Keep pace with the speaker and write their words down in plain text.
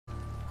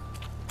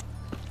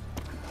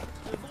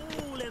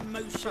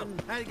motion.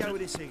 How you go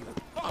with this thing?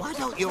 Why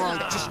don't you all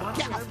just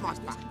get off my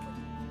back?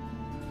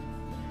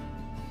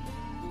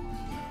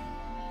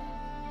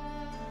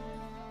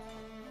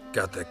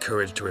 Got the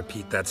courage to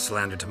repeat that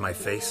slander to my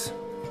face?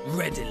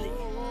 Readily.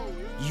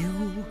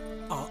 You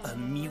are a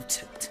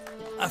mutant,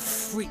 a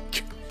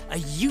freak, a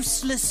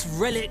useless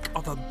relic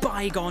of a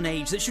bygone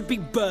age that should be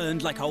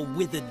burned like a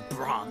withered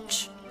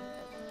branch.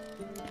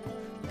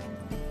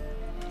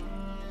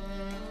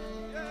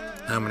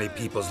 How many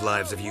people's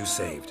lives have you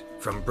saved?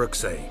 From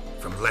Bruxay,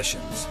 from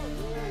Leshens?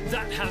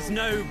 That has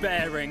no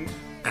bearing.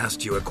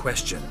 Asked you a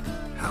question.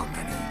 How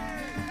many?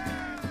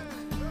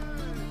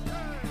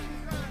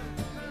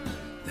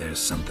 There's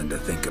something to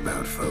think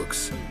about,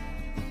 folks.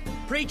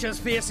 Preacher's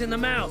fierce in the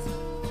mouth.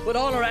 Put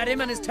holler at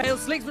him and his tail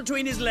slinks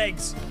between his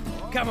legs.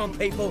 Come on,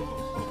 people.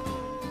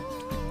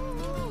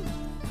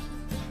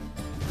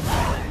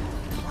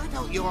 Why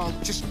don't you all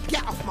just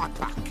get off my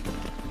back?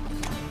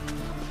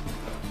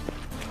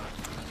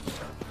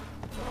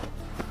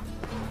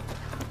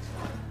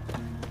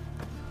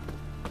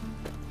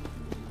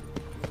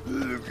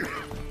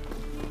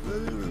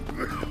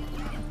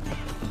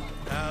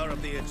 Power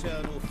of the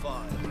eternal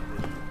fire.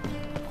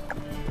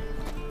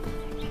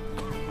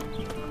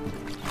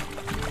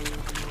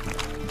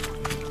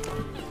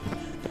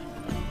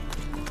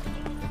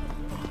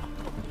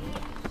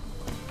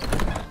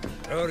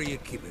 How are you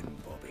keeping,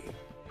 Bobby?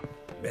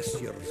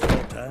 Miss your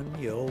Zoltan,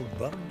 you old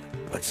bird?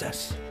 What's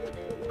this?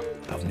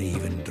 Haven't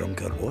even drunk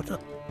her water?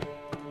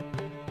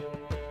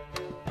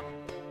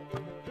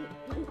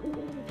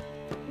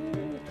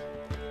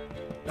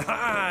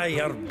 Ah,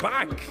 you're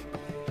back!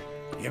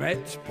 You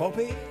met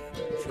Poppy?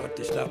 She ought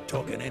to start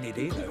talking any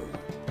day now.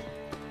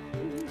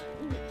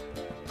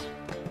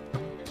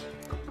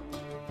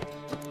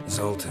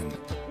 Zoltan,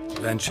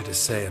 venture to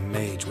say a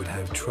mage would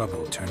have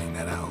trouble turning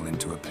that owl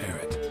into a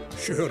parrot.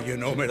 Sure you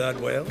know me that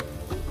well?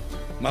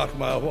 Mark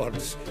my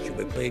words, she'll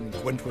be playing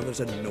quint with us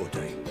in no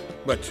time.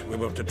 But we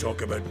were to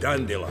talk about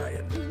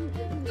Dandelion.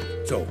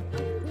 So,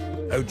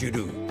 how'd you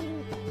do?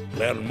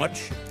 Learn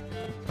much?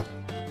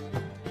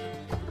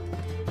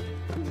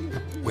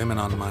 Women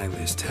on my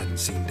list hadn't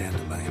seen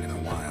Dandelion in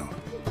a while.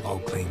 All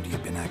claimed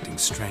he'd been acting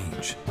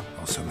strange.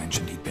 Also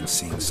mentioned he'd been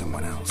seeing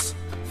someone else.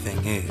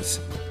 Thing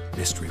is,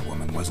 Mystery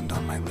Woman wasn't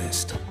on my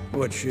list.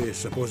 What's she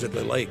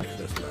supposedly like,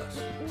 this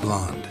lass?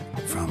 Blonde,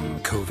 from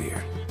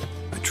Kovir.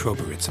 A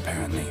Troberitz,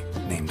 apparently,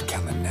 named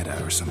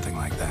Kalinetta or something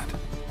like that.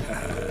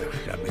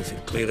 That makes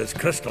it clear as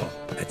crystal.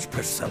 It's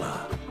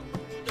Priscilla.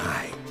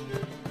 Aye.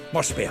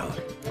 Must be her.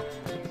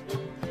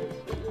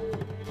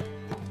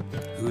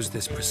 Who's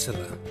this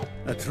Priscilla?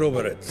 A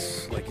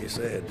Troberitz, like you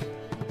said.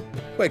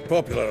 Quite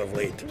popular of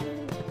late.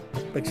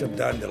 Mix of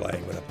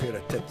Dandelion with a pair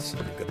of tits,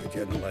 and you've got the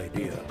general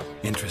idea.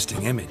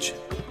 Interesting image.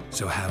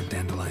 So how'd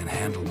Dandelion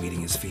handle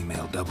meeting his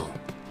female double?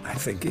 I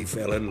think he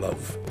fell in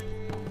love.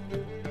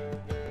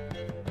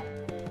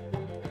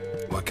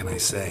 What can I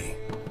say?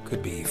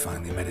 Could be he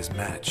finally met his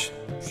match.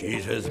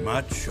 She's his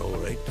match, all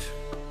right.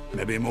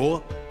 Maybe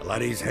more. The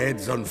laddie's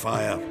head's on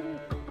fire.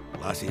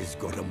 Lassie's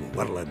got him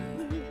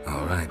whirling.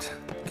 All right.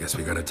 Guess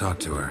we gotta talk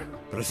to her.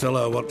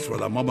 Priscilla works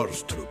with a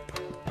mummers troupe.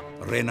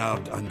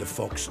 Reynard and the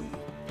Foxen.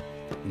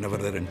 Whenever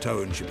they're in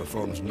town, she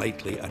performs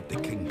nightly at the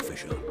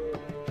Kingfisher.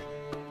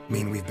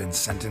 Mean we've been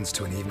sentenced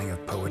to an evening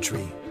of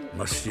poetry?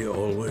 Must you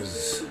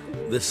always?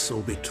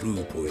 This'll be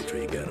true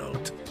poetry,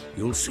 Geralt.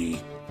 You'll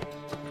see.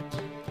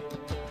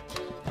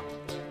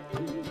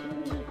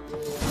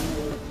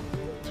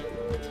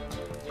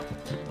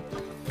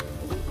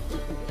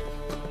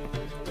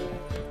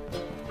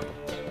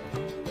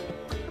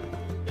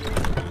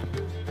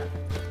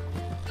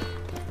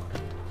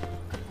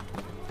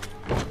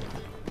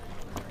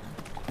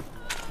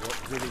 What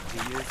village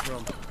are you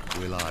from?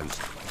 Willows.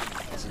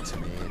 It's into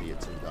my area,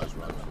 2 days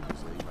road from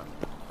Zima.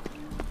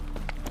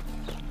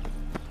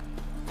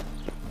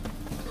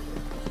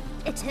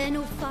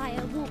 Eternal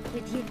fire walk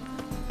with you.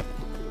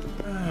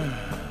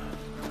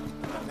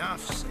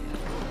 Enough said.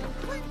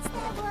 Once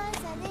there was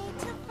a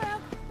little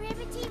frog,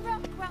 ribbity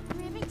rock, rock,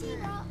 ribbity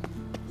rock.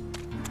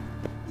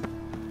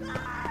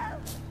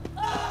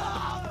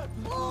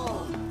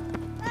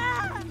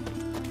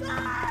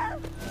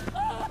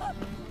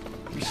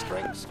 My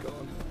strength's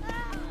gone.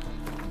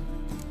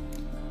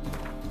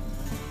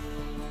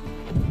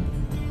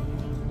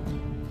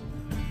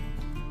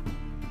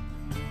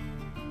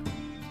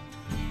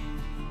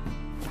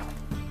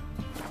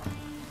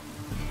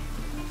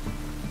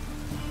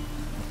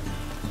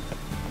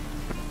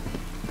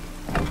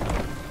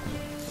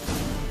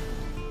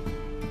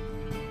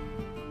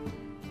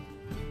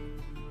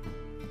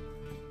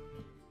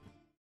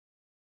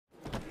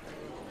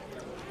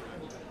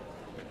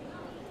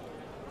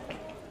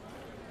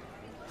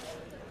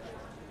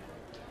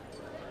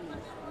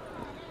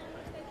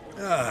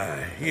 Ah,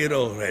 here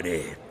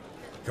already.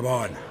 Come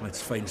on, let's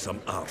find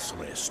some arse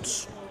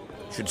rests.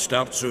 Should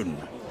start soon.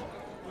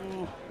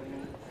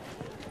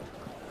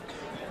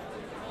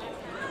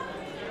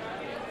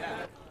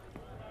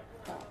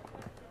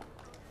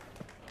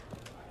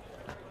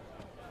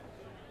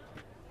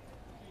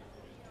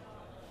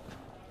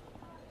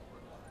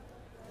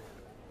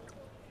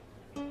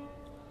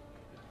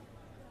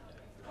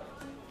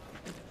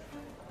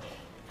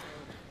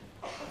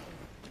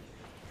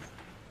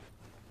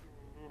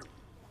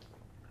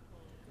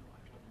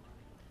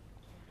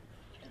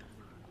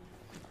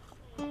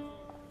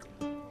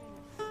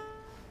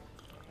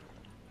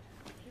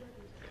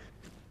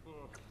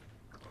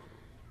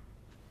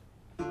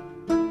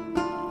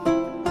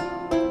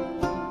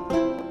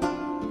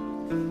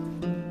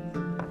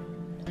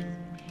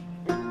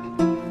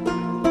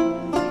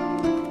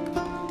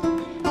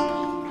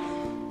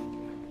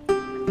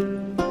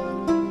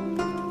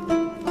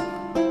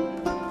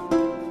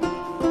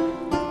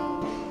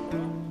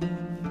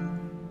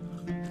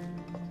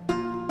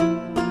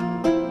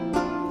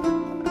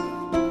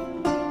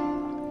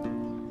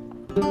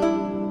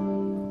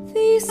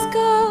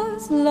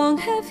 long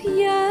have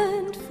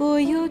yearned for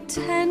your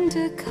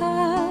tender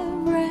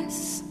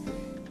caress,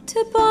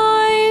 to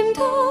bind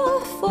our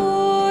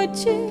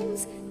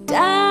fortunes.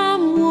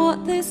 Damn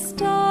what the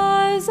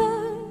stars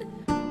are,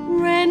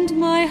 rend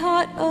my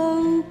heart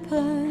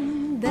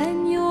open,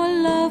 then your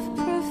love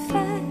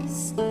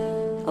profess,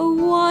 a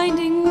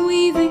winding,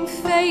 weaving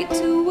fate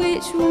to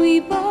which we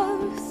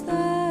both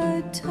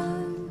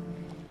atone.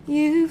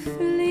 You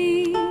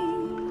flee,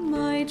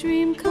 my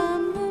dream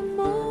come the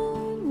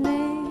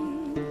morning,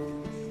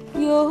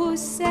 your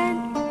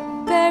scent,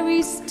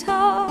 berries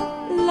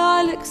tart,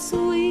 lilac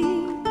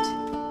sweet,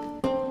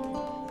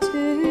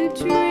 to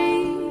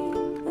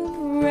dream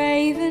of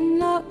raven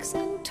locks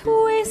and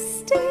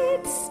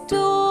twisted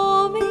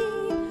stormy,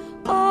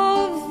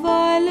 of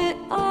violet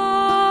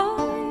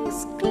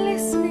eyes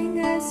glistening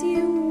as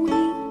you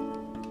weep.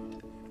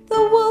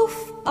 The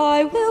wolf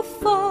I will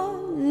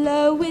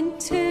follow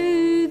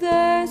into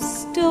the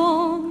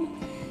storm,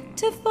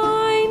 to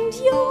find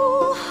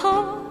your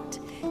heart,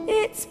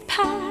 its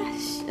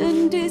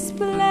passion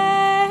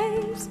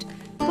displaced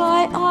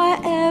by our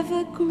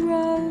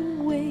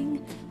ever-growing,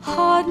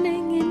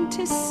 hardening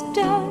into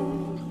stone.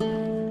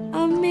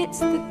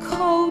 Amidst the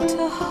cold,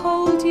 to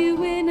hold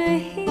you in a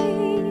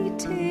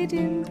heated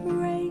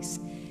embrace.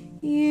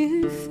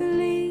 You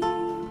flee,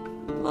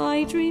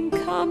 my dream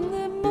come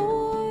the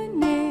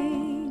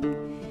morning,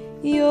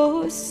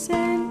 your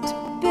scent,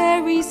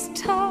 berries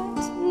tart,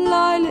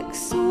 lilac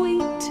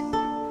sweet,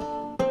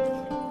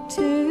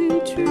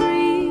 to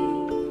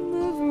dream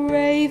of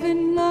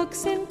raven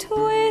locks and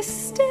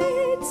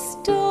twisted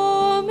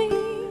stormy,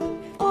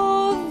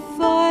 of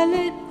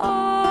violet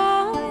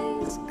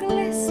eyes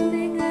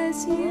glistening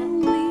as you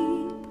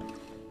weep.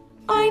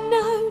 I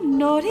know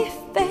not if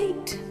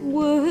fate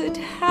would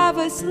have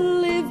us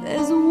live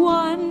as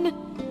one,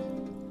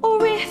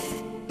 or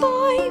if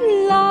by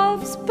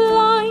love's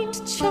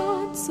blind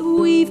chance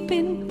we've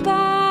been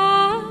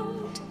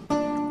bound.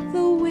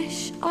 The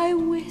wish I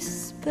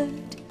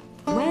whispered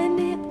when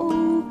it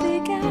all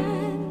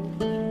began,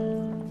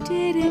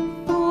 did it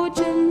forge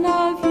a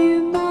love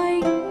you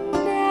might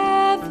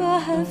never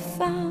have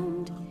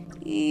found?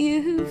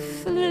 You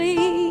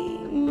flee,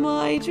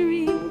 my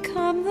dream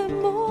come the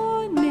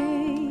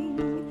morning,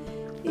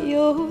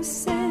 your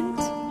scent,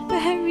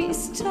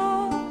 berries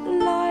tart,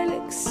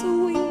 lilac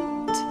sweet,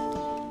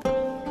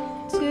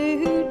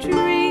 to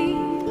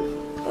dream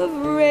of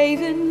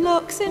raven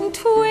locks and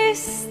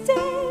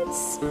twisted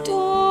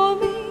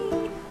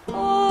stormy,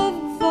 of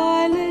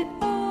violet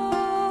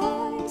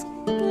eyes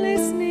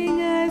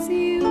glistening as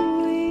you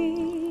weep.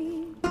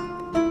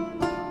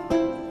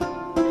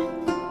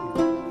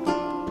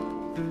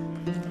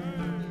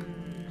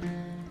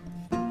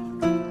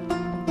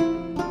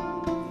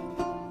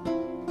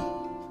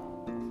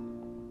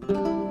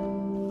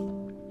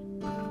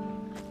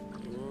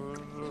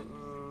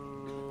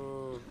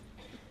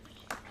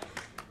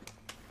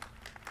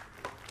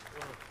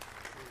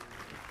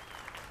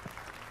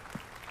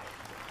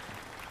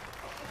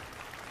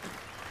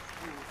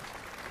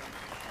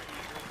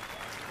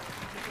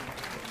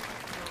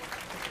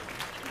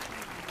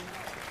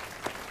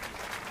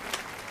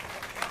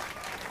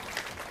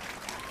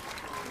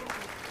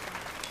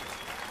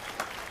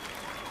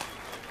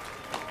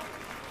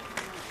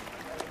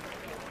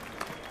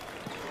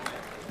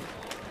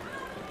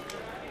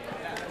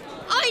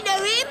 I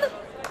know him!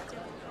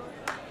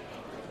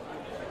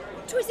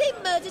 'Twas him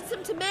murdered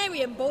some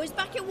Temerian boys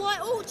back at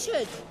White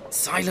Orchard.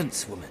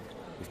 Silence, woman.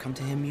 We've come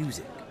to hear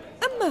music.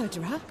 A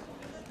murderer?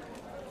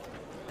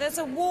 There's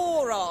a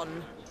war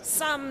on.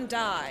 Some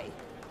die.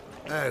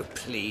 Oh,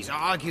 please,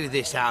 argue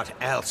this out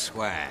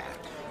elsewhere.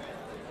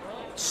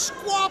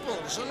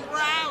 Squabbles and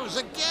rows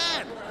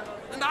again.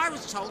 And I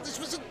was told this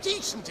was a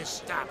decent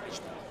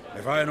establishment.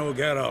 If I know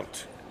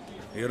Geralt,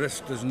 he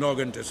risked his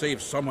noggin to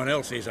save someone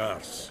else's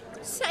arse.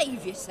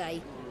 Save, you say?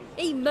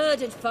 He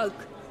murdered folk.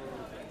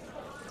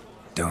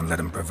 Don't let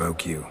him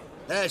provoke you.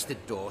 There's the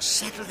door.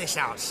 Settle this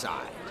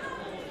outside.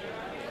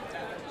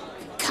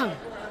 Come.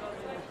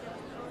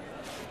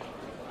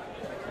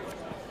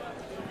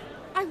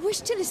 I wish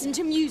to listen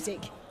to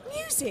music.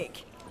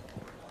 Music!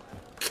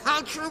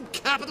 Cultural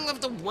capital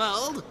of the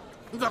world?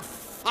 The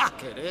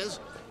fuck it is.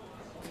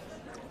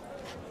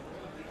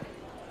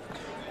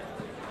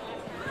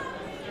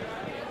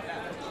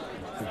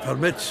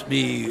 Permit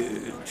me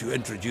to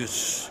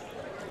introduce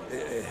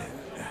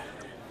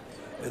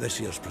this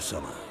here's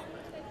Priscilla,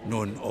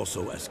 known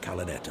also as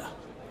Calinetta.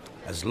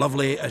 As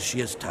lovely as she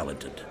is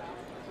talented.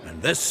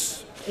 And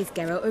this is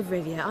Geralt of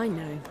Rivia, I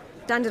know.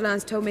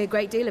 Dandelion's told me a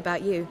great deal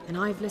about you, and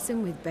I've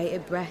listened with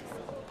bated breath.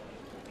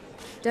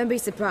 Don't be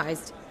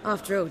surprised.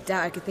 After all,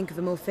 doubt I could think of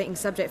a more fitting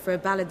subject for a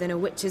ballad than a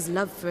witch's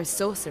love for a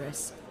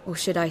sorceress. Or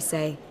should I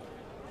say,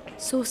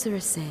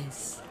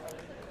 sorceresses.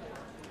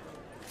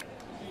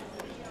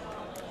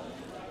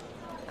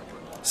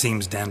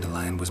 Seems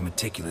Dandelion was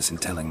meticulous in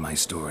telling my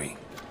story,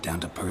 down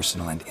to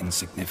personal and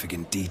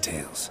insignificant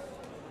details.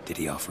 Did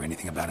he offer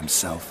anything about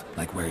himself,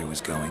 like where he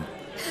was going?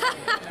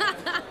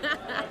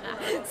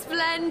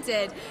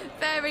 Splendid.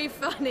 Very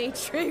funny,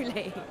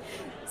 truly.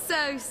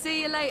 So,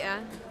 see you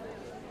later.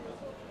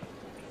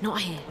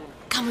 Not here.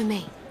 Come with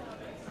me.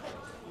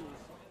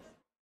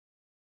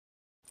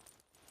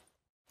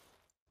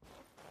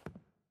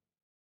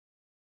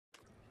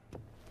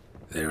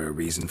 There a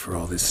reason for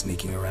all this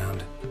sneaking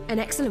around? An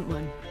excellent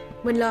one.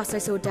 When last I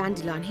saw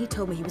Dandelion, he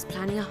told me he was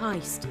planning a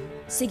heist.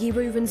 Siggy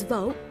Reuven's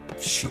vault.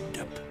 Shipped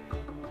up.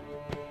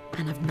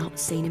 And I've not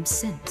seen him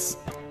since.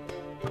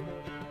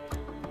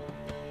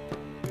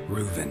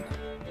 Reuven.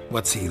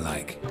 What's he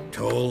like?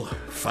 Tall,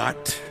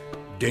 fat,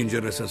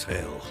 dangerous as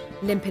hell.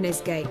 Limp in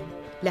his gait.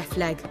 Left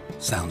leg.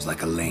 Sounds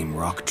like a lame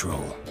rock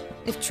troll.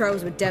 If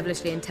trolls were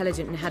devilishly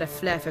intelligent and had a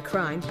flair for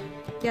crime,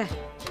 yeah,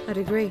 I'd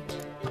agree.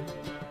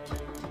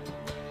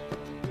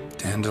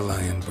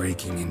 Dandelion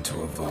breaking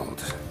into a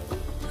vault.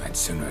 I'd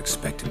sooner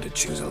expect him to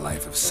choose a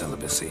life of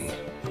celibacy.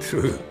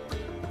 True.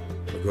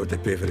 Forgot to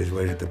pay for his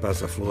way into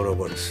Passaflora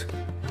once.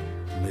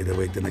 Made her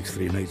wait the next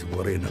 3 nights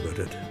worrying about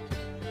it.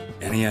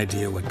 Any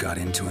idea what got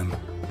into him?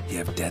 He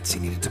have debts he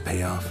needed to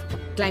pay off?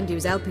 Claimed he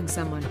was helping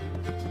someone.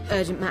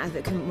 Urgent matter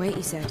that couldn't wait,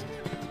 he said.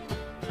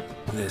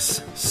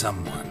 This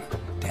someone,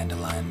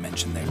 Dandelion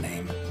mentioned their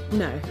name?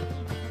 No.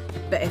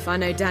 But if I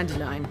know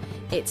Dandelion,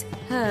 it's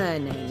her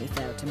name he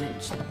failed to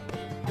mention.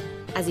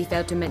 As he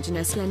failed to mention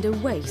her slender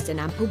waist and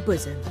ample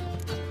bosom.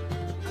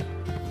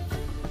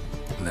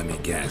 Let me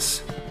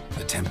guess.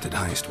 Attempted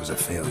heist was a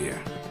failure.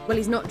 Well,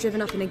 he's not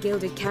driven up in a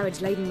gilded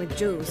carriage laden with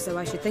jewels, so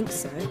I should think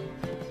so.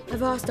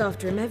 I've asked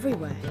after him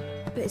everywhere,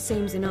 but it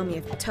seems an army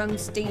of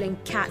tongue-stealing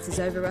cats has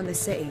overrun the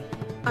city.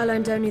 I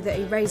learned only that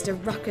he raised a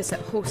ruckus at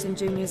Whoreson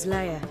Jr.'s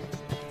lair.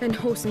 Then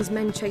Whoreson's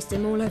men chased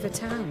him all over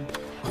town.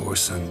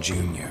 Whoreson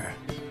Jr.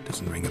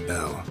 Doesn't ring a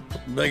bell.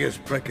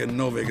 Biggest prick in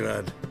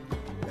Novigrad.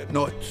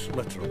 Not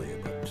literally,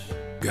 but...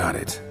 Got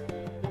it.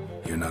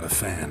 You're not a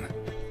fan.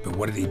 But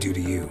what did he do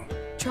to you?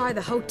 Try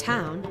the whole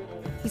town.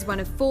 He's one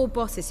of 4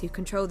 bosses who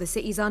control the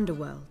city's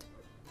underworld.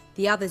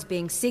 The others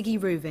being Siggy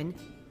Reuven,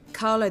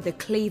 Carlo the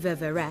Cleaver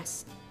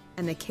Varese,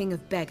 and the King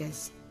of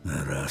Beggars.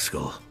 A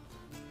rascal.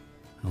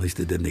 At least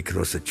he didn't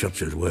cross the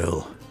church as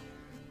well.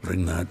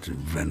 Bring that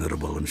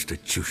venerable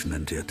institution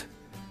into it.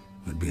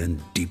 We'd be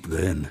in deep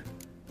then.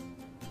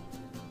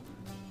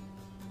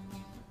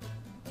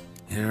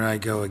 Here I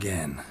go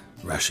again,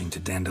 rushing to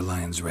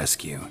Dandelion's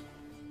rescue.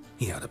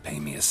 He ought to pay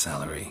me a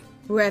salary.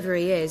 Whoever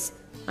he is,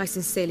 I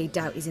sincerely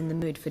doubt he's in the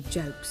mood for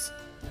jokes.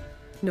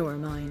 Nor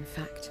am I, in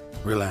fact.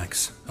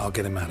 Relax. I'll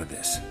get him out of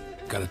this.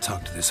 Gotta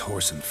talk to this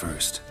Whoreson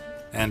first.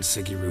 And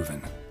Siggy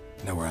Reuven.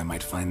 Know where I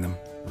might find them?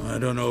 I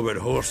don't know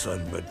about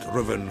Whoreson, but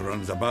Reuven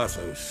runs a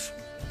bathhouse.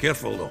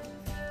 Careful, though.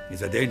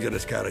 He's a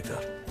dangerous character.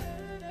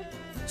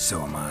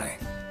 So am I.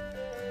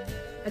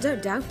 I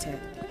don't doubt it.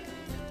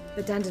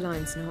 But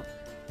Dandelion's not.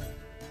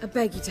 I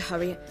beg you to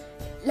hurry.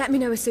 Let me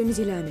know as soon as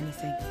you learn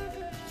anything.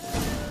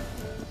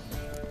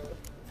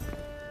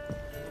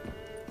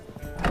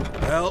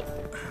 Well,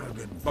 I've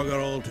got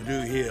bugger all to do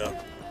here.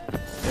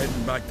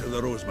 Heading back to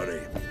the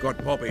Rosemary.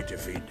 Got Poppy to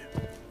feed.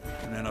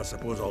 And then I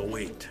suppose I'll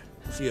wait.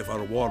 See if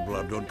our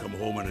warbler don't come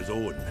home on his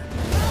own.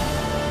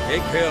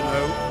 Take care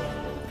now.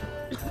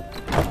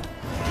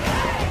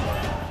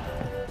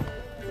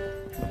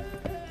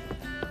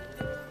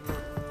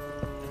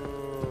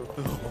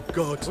 Oh,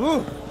 God.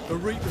 Ooh. The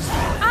Reapers.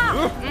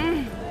 Ah!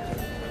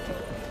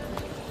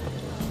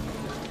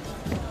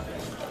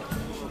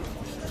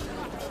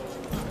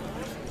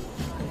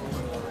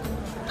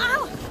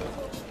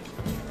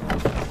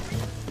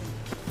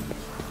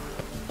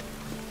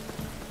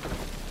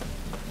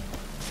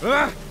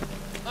 Ah!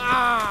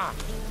 Ah!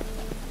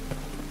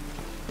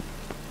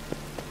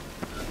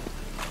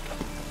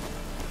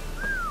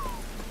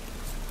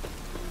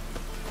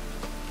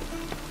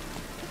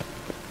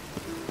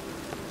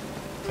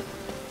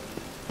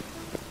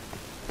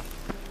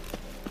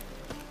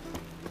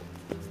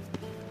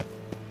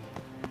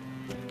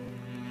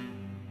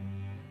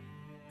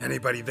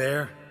 Anybody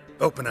there?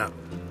 Open up.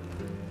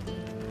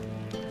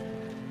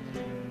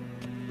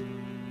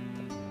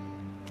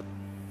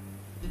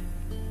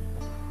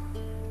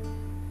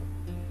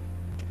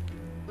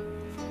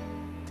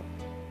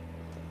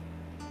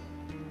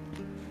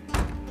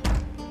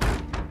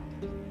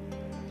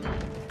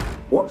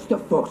 What's the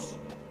fuss?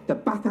 The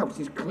bathhouse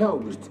is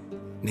closed.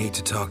 Need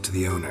to talk to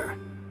the owner.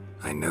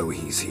 I know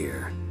he's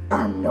here.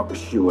 I'm not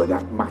sure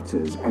that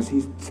matters, as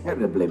he's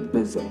terribly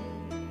busy.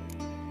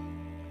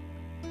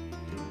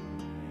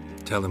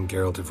 Tell him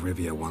Geralt of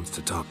Rivia wants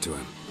to talk to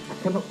him. I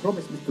cannot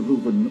promise Mr.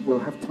 Reuven will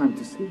have time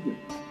to see you.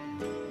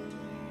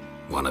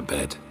 Want a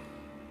bed?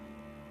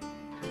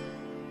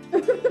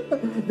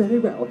 Very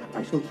well,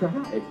 I shall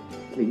try.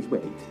 Please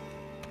wait.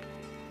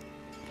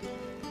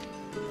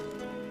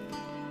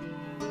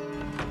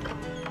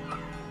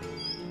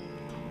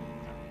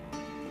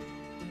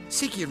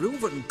 Siggy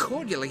Reuven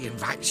cordially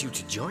invites you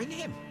to join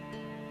him.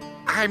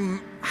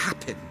 I'm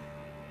happy.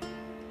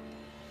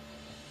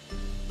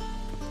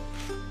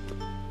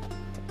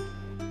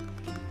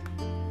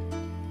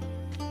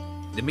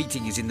 The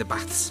meeting is in the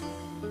baths.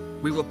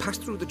 We will pass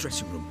through the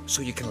dressing room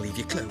so you can leave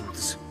your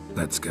clothes.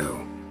 Let's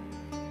go.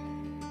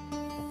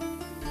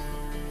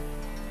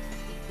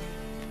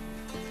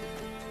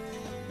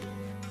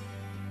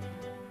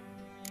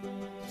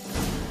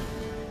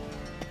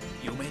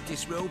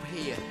 disrobe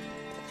here.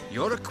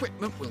 Your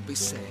equipment will be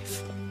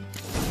safe.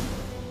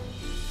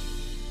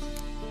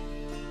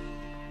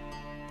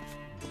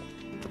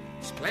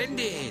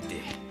 Splendid!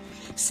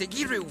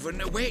 Siggy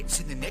Reuven awaits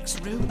in the next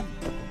room.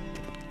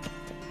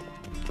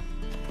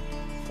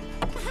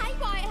 Hey,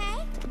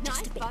 Whitehair.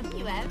 Nice fun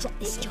you have. Drop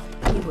this job.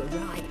 You were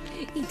right.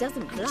 He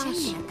doesn't blush.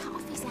 Junior cut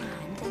off his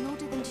hand and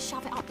ordered them to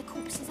shove it up the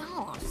corpse's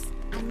arse.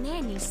 And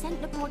then he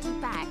sent the body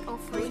back,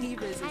 offering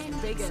Reeves is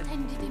hand bigger.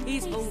 extended in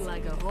He's peace. all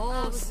like a I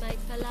horse. was made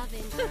for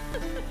loving.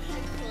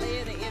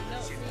 Clear that you've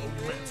not seen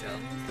Reuven.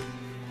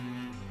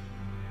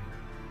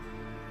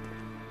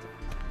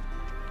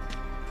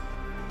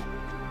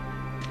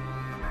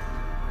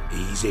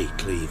 Easy,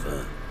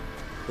 Cleaver.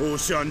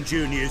 Orson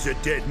Jr.'s a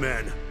dead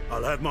man.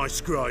 I'll have my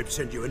scribe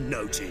send you a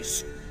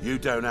notice. You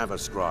don't have a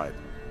scribe.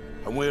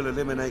 And we'll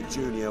eliminate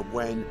Junior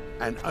when,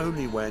 and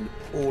only when,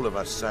 all of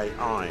us say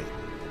aye.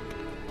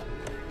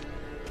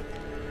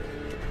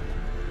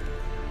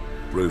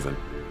 Reuven,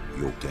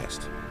 your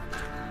guest.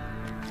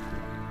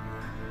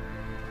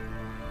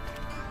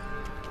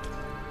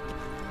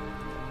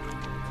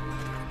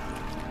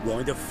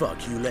 Why the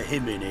fuck you let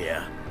him in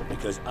here?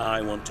 Because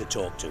I want to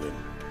talk to him.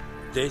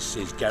 This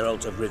is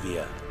Geralt of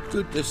Rivia.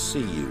 Good to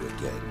see you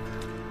again.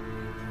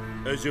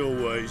 As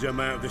always, I'm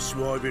out of the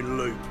swiving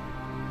loop.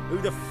 Who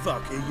the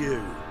fuck are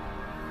you?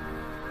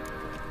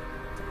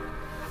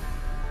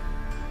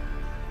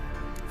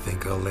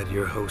 Think I'll let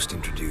your host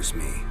introduce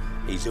me.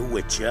 He's a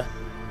witcher.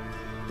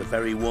 The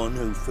very one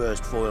who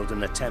first foiled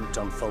an attempt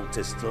on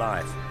Foltest's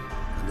life,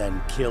 and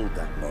then killed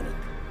that monarch.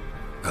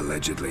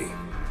 Allegedly.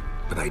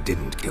 But I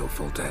didn't kill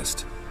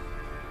Foltest.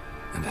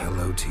 And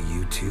hello to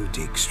you too,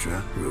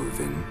 Dijkstra,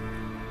 Reuven,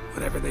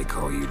 whatever they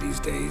call you these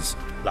days.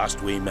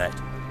 Last we met,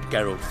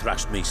 Geralt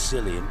thrashed me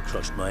silly and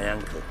crushed my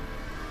ankle.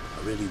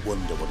 I really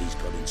wonder what he's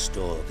got in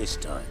store this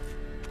time.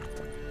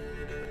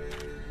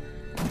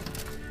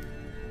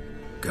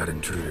 Got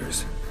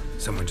intruders.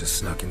 Someone just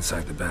snuck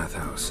inside the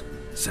bathhouse.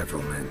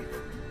 Several men.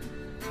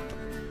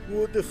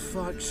 What the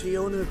fuck's he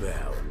on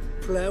about?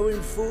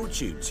 Ploughing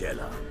fortune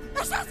teller?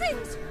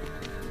 Assassins!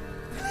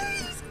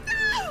 Please,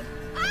 no!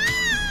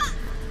 Ah!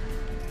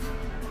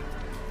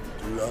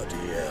 Bloody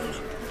hell.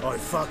 I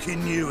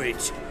fucking knew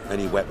it.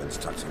 Any weapons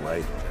tucked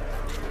away?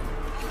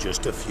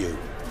 Just a few.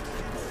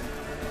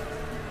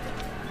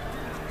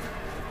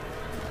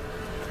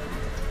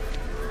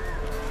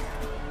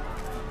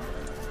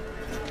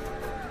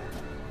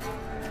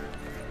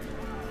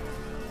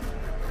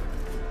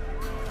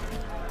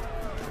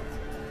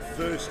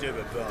 First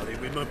ever party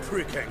with my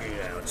prick hanging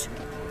out.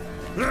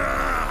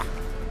 Ah!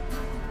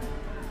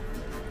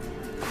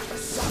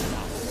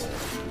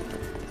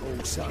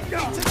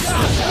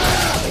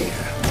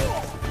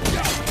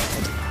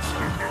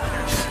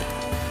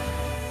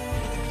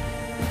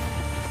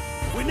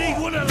 We need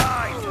one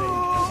alive!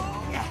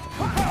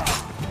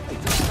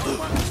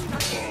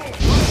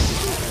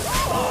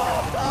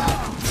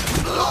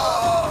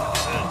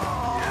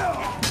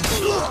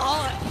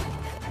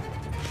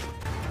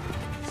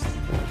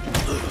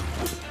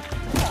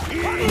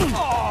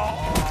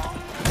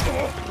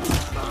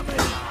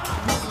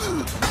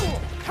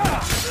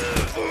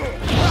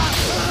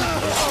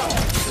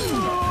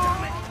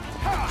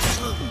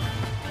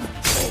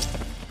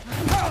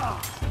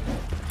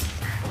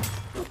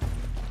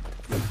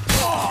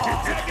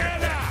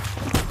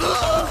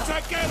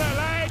 Together,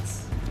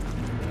 lads!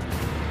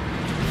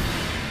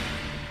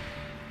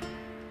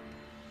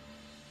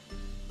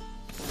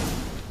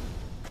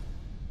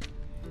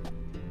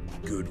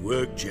 Good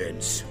work,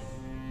 gents.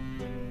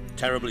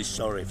 Terribly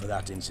sorry for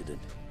that incident.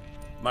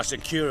 My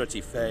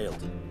security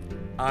failed.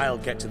 I'll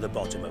get to the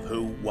bottom of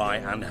who, why,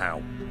 and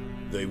how.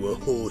 They were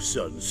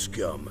whoreson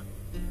scum.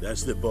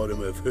 That's the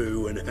bottom of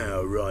who and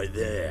how right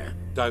there.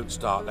 Don't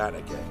start that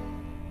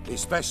again.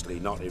 Especially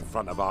not in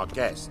front of our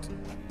guest.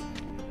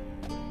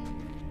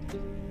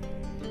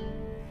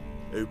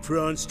 Who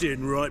pranced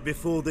in right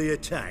before they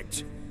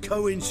attacked.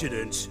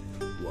 Coincidence?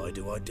 Why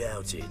do I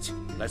doubt it?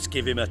 Let's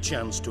give him a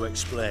chance to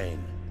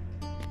explain.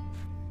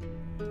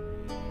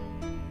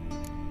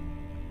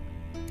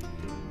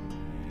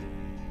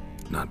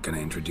 Not gonna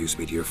introduce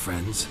me to your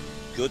friends?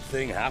 Good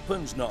thing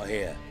Happen's not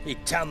here. He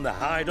tanned the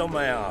hide on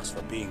my arse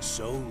for being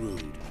so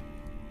rude.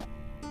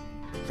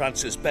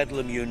 Francis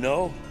Bedlam you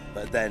know,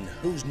 but then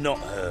who's not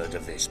heard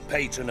of this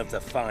patron of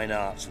the fine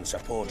arts and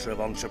supporter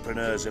of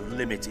entrepreneurs of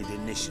limited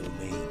initial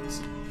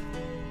means?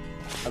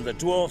 And the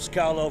dwarf's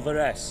Carlo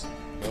Veres,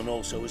 known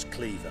also as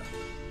Cleaver.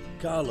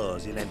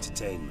 Carlo's in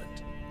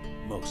entertainment,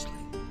 mostly.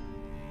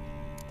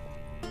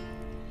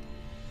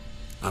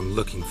 I'm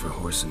looking for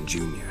Whoreson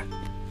Jr.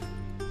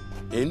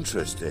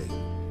 Interesting.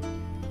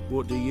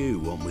 What do you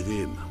want with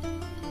him?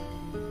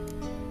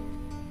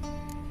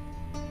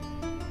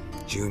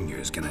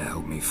 Junior's gonna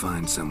help me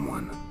find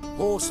someone.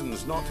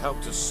 Whoreson's not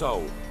helped a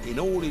soul in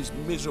all his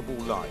miserable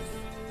life.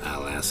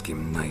 I'll ask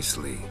him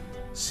nicely.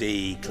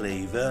 See,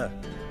 Cleaver?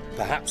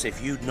 Perhaps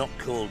if you'd not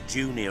called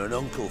Junior an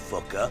uncle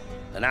fucker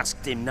and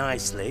asked him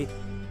nicely,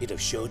 he'd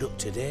have showed up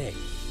today.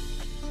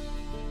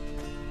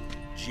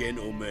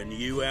 Gentlemen,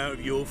 you out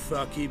of your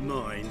fucking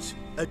minds?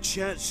 A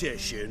chat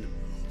session?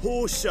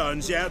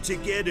 Whoreson's out to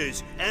get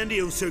us, and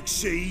he'll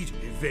succeed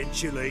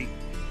eventually.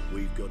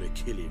 We've got to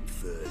kill him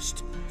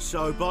first.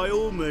 So by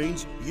all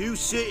means, you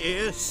sit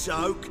here,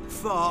 soak,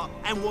 fart,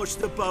 and watch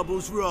the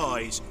bubbles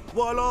rise,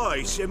 while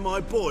I send my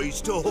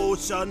boys to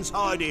Whoreson's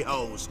hidey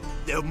holes.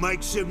 They'll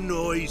make some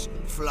noise,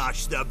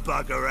 flush the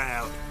bugger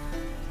out.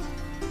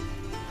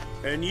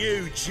 And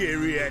you,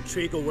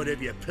 geriatric, or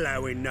whatever your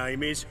ploughing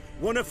name is,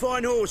 want to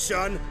find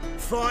Whoreson?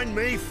 Find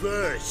me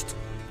first.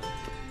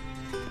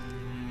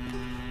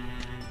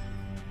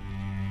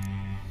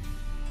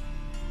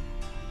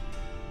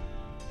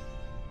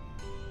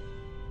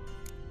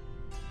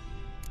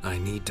 I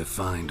need to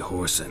find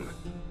Whoreson.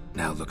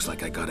 Now looks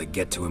like I gotta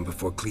get to him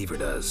before Cleaver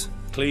does.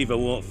 Cleaver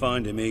won't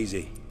find him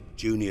easy.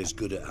 Junior's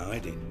good at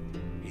hiding.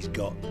 He's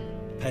got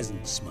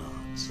peasant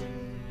smarts.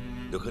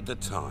 Look at the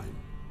time.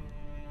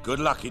 Good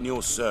luck in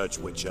your search,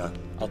 Witcher.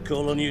 I'll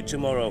call on you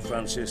tomorrow,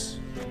 Francis.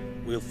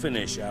 We'll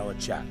finish our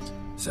chat.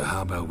 So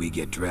how about we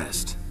get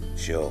dressed?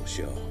 Sure.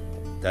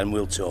 Then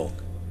we'll talk.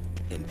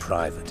 In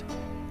private.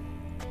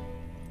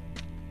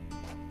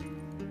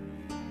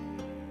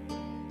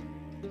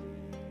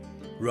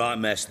 Right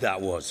mess that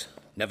was.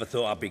 Never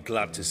thought I'd be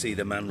glad to see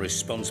the man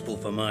responsible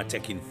for my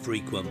taking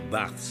frequent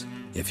baths.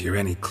 If you're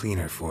any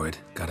cleaner for it,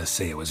 gotta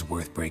say it was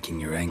worth breaking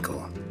your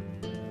ankle.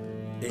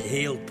 It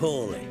healed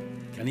poorly.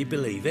 Can you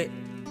believe it?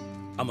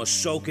 I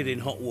must soak it in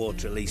hot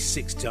water at least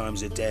 6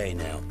 times a day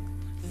now.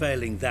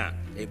 Failing that,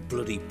 it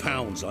bloody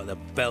pounds like the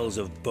bells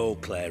of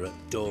Beauclair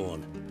at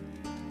dawn.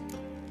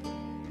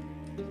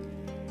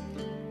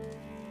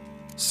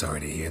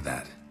 Sorry to hear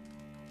that.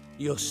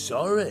 You're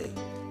sorry?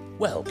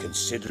 Well,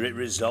 consider it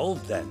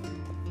resolved then.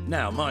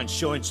 Now, mine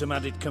showing some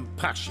added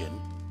compassion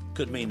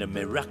could mean a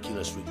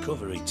miraculous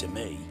recovery to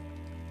me.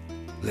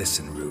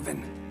 Listen,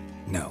 Reuven.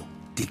 No,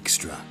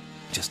 Dijkstra.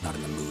 Just not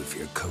in the mood for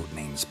your code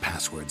names,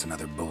 passwords, and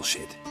other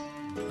bullshit.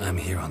 I'm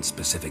here on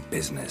specific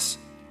business.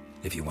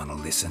 If you want to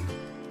listen,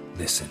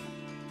 listen.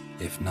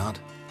 If not,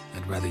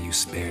 I'd rather you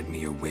spared me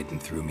your wit and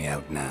threw me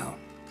out now.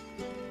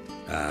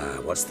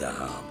 What's the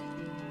harm?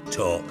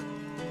 Talk.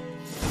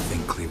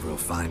 Think Cleaver will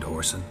find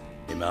Whoreson?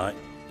 He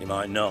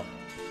might not.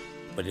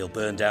 But he'll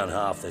burn down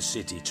half the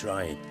city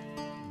trying.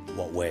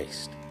 What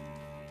waste?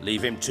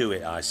 Leave him to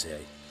it, I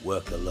say.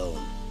 Work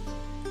alone.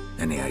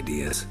 Any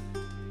ideas?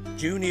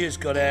 Junior's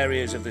got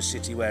areas of the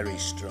city where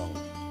he's strong.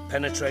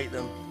 Penetrate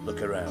them,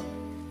 look around.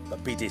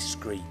 But be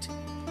discreet.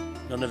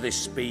 None of this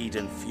speed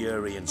and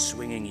fury and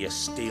swinging your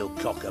steel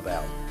cock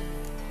about.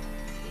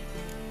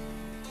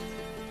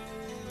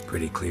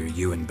 Pretty clear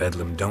you and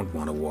Bedlam don't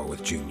want a war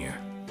with Junior.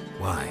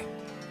 Why?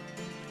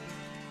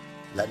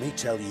 Let me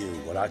tell you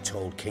what I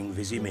told King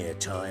Vizimir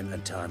time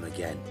and time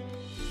again.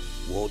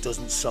 War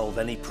doesn't solve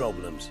any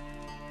problems.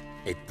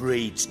 It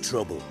breeds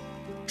trouble.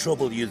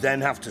 Trouble you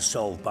then have to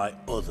solve by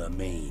other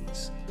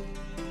means.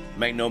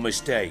 Make no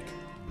mistake,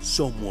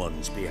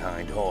 someone's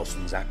behind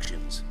Whoreson's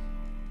actions.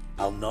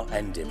 I'll not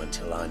end him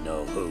until I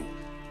know who.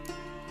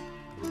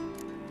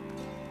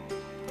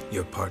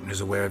 Your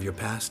partner's aware of your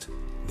past?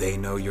 They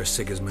know you're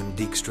Sigismund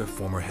Dijkstra,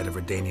 former head of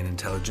Redanian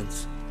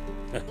intelligence?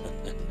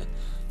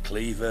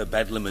 Cleaver,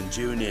 Bedlam and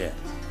Junior.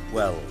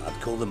 Well, I'd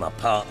call them my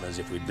partners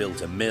if we'd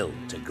built a mill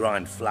to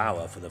grind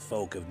flour for the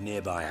folk of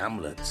nearby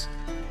hamlets.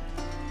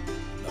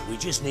 But we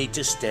just need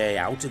to stay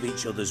out of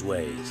each other's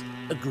ways,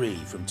 agree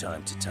from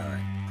time to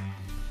time.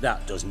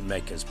 That doesn't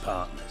make us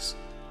partners.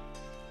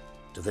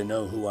 Do they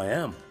know who I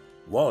am?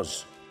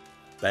 Was.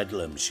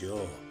 Bedlam,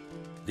 sure.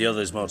 The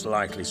others most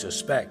likely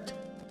suspect.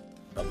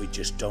 But we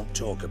just don't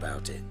talk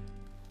about it.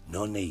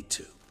 No need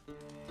to.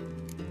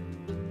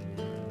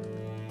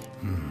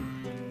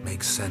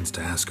 Makes sense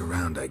to ask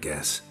around, I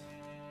guess.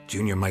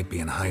 Junior might be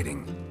in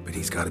hiding, but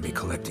he's got to be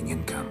collecting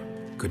income.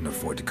 Couldn't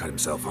afford to cut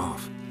himself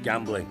off.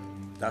 Gambling.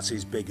 That's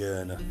his big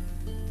earner.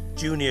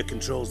 Junior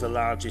controls the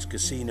largest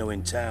casino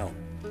in town.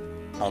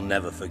 I'll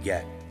never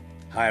forget.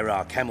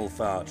 Hierarch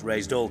Hemmelfart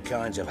raised all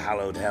kinds of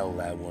hallowed hell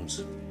there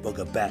once.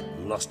 Bugger bet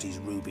and lost his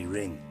ruby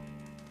ring.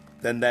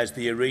 Then there's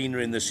the arena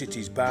in the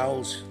city's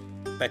bowels.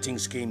 Betting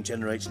scheme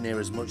generates near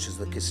as much as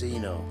the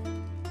casino.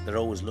 They're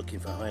always looking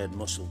for hired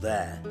muscle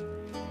there.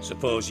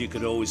 Suppose you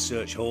could always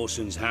search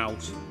Whoreson's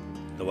house,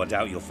 though I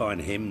doubt you'll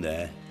find him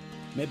there.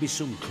 Maybe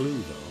some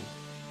clue,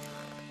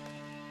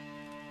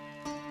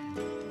 though.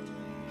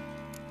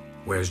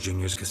 Where's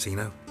Junior's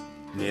casino?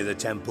 Near the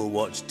Temple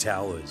Watch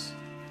Towers.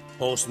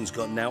 Whoreson's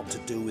got nought to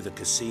do with the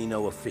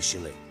casino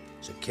officially,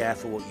 so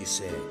careful what you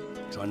say.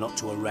 Try not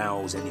to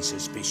arouse any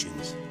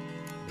suspicions.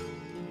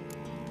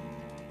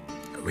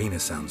 Arena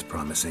sounds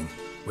promising.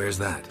 Where's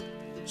that?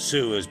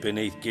 Sewers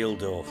beneath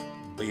Gildorf,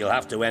 but you'll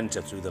have to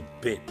enter through the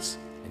bits.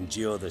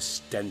 Endure the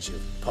stench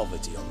of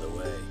poverty on the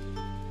way.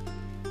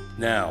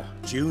 Now,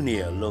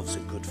 Junior loves a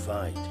good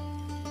fight.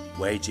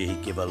 Wager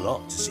he'd give a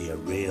lot to see a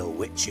real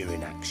Witcher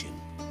in action.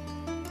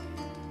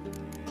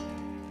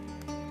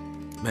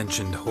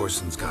 Mentioned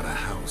Whoreson's got a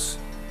house.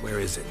 Where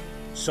is it?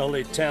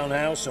 Solid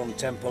townhouse on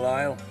Temple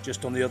Isle,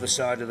 just on the other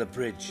side of the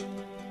bridge.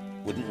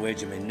 Wouldn't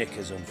wager me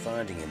knickers on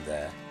finding him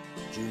there.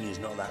 Junior's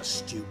not that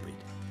stupid.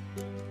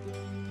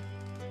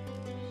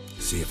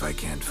 See if I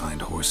can't find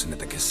Horson at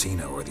the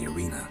casino or the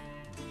arena.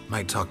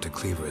 Might talk to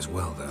Cleaver as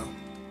well, though.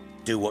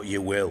 Do what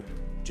you will.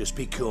 Just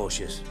be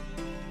cautious.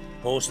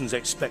 Horson's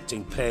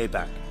expecting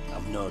payback,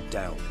 I've no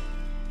doubt.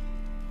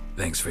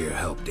 Thanks for your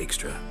help,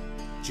 Dijkstra.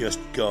 Just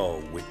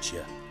go,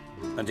 Witcher.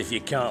 And if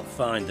you can't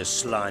find the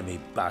slimy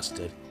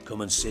bastard,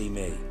 come and see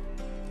me.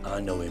 I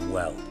know him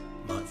well.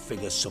 Might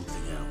figure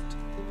something out.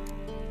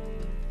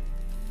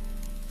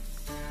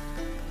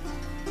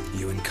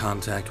 You in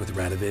contact with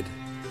Radovid?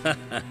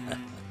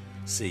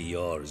 See,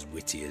 you're as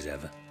witty as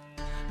ever.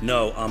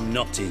 No, I'm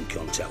not in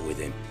contact with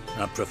him.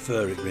 I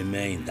prefer it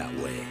remain that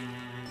way.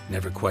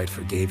 Never quite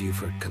forgave you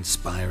for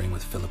conspiring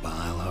with Philippa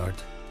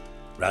Eilhart?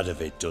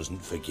 Radovid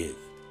doesn't forgive.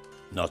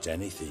 Not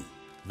anything.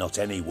 Not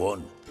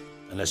anyone.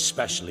 And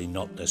especially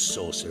not the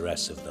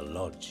sorceress of the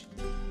Lodge.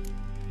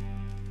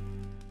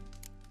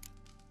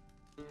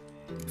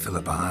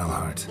 Philippa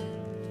Eilhart.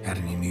 Had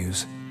any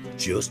news?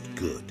 Just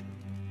good.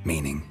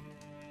 Meaning?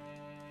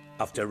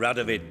 After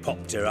Radovid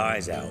popped her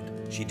eyes out,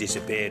 she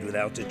disappeared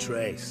without a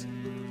trace.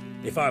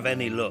 If I've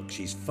any luck,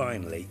 she's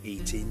finally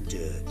eating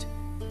dirt.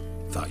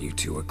 Thought you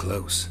two were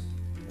close.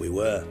 We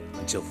were,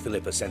 until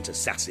Philippa sent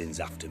assassins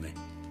after me.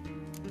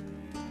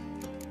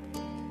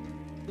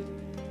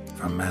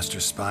 From Master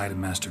Spy to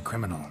Master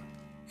Criminal.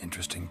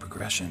 Interesting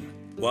progression.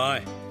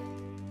 Why?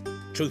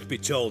 Truth be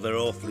told, they're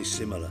awfully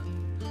similar.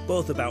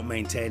 Both about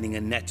maintaining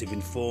a net of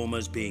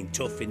informers, being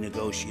tough in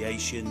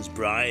negotiations,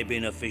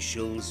 bribing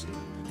officials,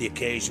 the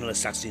occasional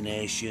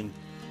assassination.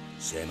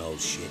 Same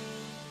old shit.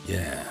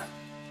 Yeah,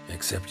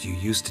 except you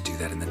used to do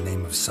that in the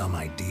name of some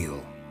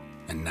ideal.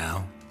 And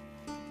now?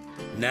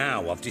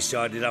 Now I've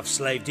decided I've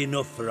slaved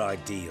enough for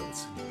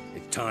ideals.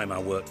 It's time I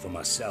worked for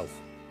myself.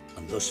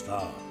 And thus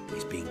far,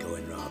 it's been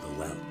going rather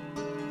well.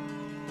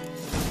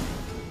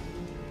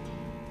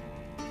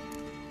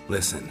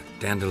 Listen,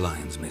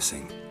 Dandelion's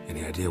missing.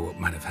 Any idea what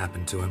might have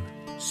happened to him?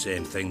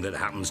 Same thing that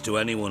happens to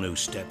anyone who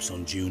steps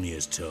on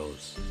Junior's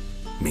toes.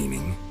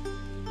 Meaning?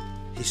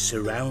 He's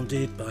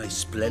surrounded by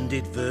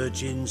splendid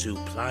virgins who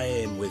ply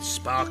him with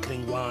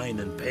sparkling wine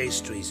and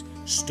pastries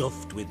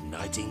stuffed with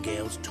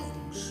nightingales'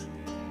 tongues.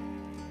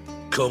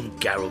 Come,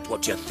 Geralt,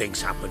 what do you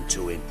think's happened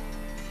to him?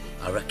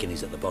 I reckon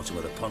he's at the bottom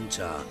of the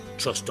Pontar,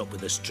 trussed up with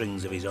the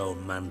strings of his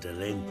own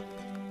mandolin.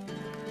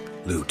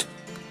 Loot.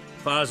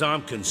 As far as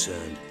I'm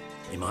concerned,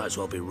 he might as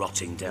well be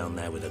rotting down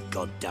there with a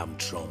goddamn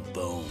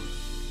trombone.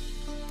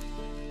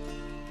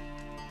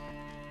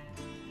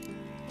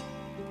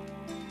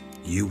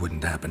 You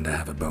wouldn't happen to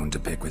have a bone to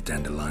pick with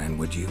Dandelion,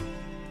 would you?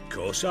 Of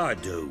course I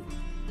do.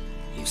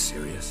 You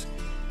serious?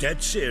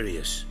 Dead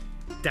serious.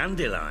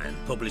 Dandelion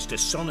published a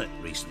sonnet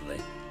recently.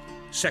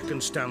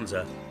 Second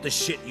stanza, the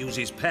shit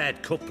uses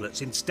paired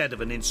couplets instead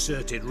of an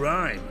inserted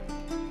rhyme.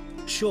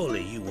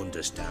 Surely you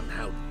understand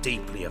how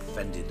deeply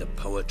offended the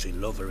poetry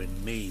lover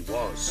in me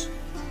was.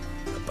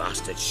 The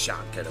bastard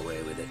shan't get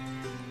away with it.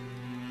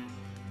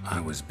 I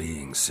was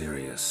being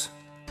serious.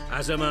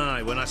 As am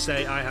I when I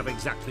say I have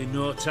exactly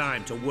no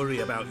time to worry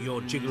about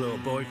your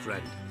gigolo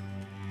boyfriend.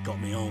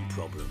 Got me own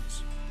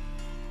problems.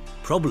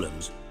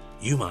 Problems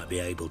you might be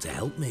able to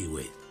help me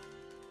with.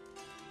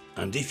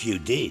 And if you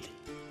did,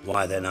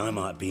 why then I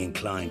might be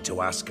inclined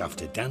to ask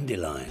after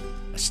Dandelion,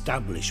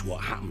 establish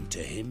what happened to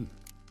him.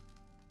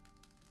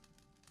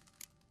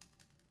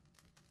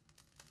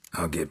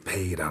 I'll get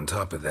paid on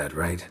top of that,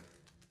 right?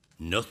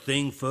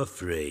 Nothing for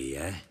free,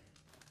 eh?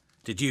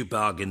 Did you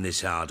bargain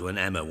this hard when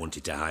Emma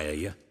wanted to hire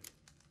you?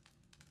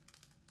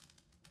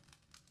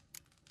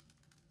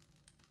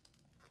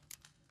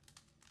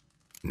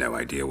 No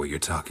idea what you're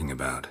talking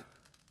about.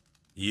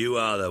 You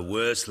are the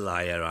worst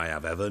liar I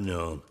have ever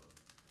known.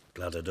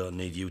 Glad I don't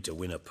need you to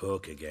win a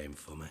poker game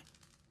for me.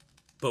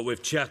 But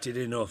we've chatted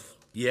enough.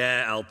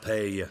 Yeah, I'll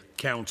pay you.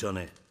 Count on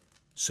it.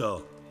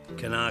 So,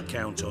 can I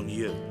count on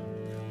you?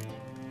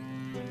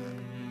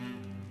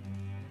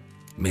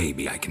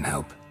 Maybe I can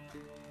help.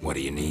 What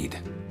do you need?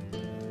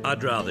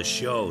 I'd rather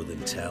show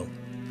than tell.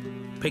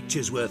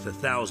 Picture's worth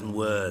 1,000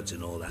 words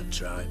and all that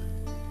tribe.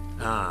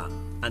 Ah,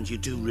 and you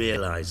do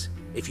realize,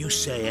 if you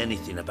say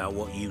anything about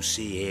what you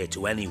see here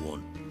to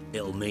anyone,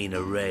 it'll mean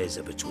a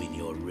razor between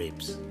your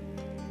ribs.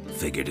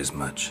 Figured as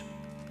much.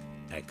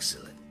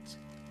 Excellent.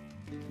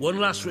 One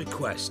last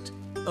request.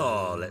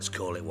 Oh, let's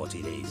call it what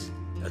it is.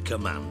 A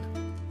command.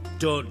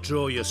 Don't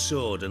draw your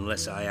sword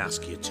unless I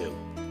ask you to.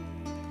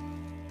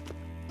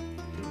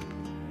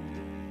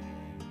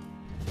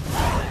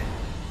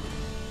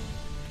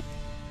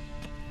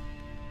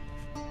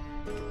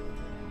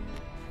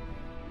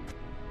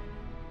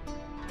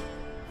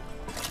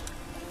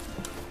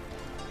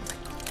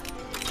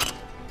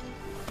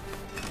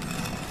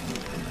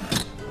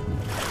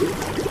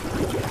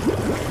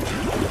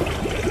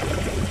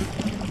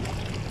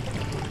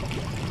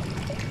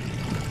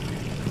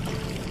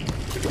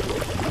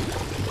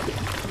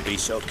 Be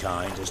so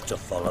kind as to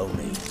follow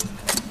me.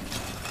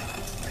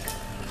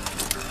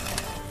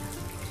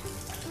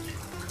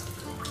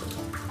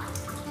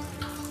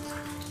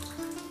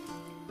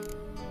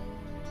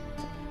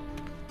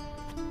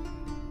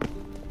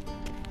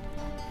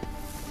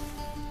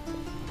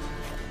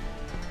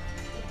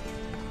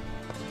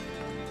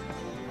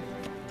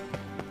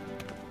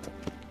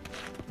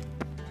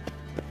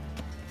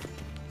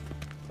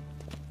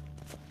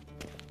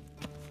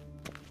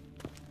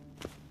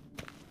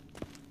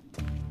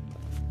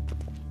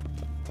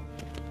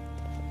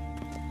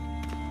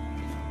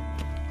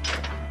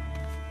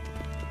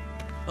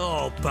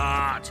 Oh,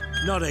 Bart,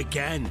 not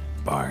again.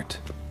 Bart.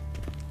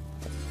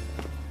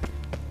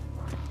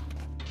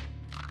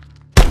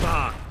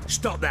 Bart,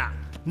 stop that,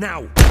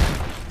 now.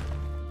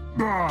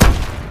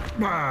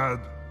 Bad.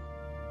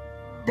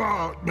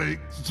 Bart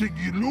makes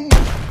Ziggy lose,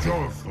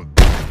 Jorfin.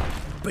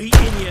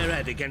 Beating your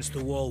head against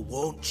the wall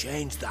won't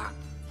change that.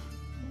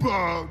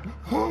 Bart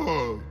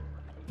hurt.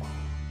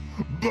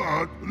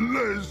 Bart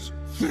less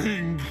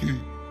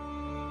thinky.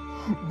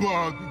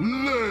 Bart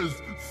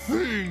less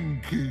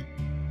thinky.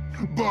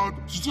 Bart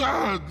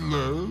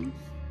sadless.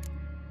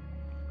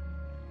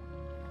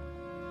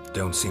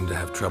 Don't seem to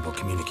have trouble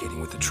communicating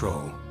with the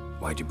troll.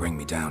 Why'd you bring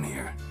me down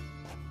here?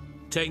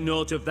 Take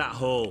note of that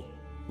hole.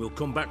 We'll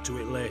come back to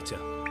it later.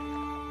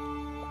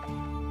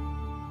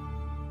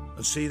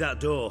 And see that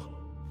door?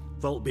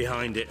 Vault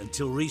behind it,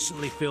 until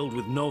recently filled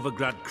with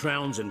Novigrad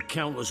crowns and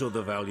countless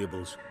other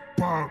valuables.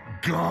 But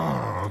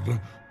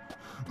God!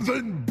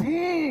 Then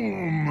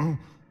boom!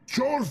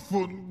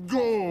 Jorfin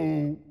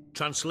go!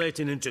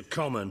 Translating into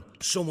common,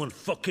 someone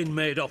fucking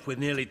made off with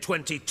nearly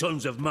 20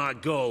 tons of my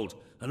gold,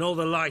 and all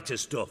the lighter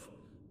stuff.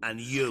 And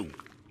you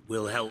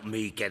will help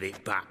me get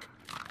it back.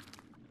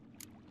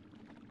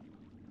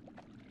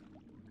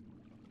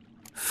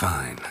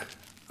 Fine.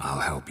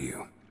 I'll help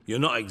you. You're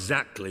not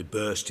exactly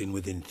bursting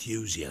with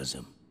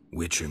enthusiasm.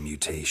 Witcher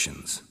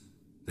mutations.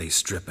 They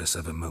strip us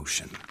of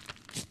emotion.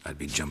 I'd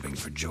be jumping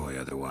for joy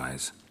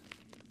otherwise.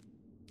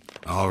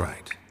 All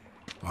right.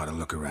 Ought to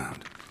look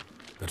around.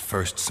 But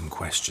first, some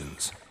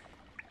questions.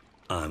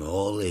 I'm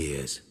all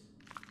ears.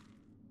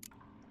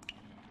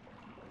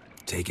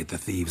 Take it the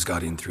thieves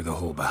got in through the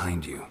hole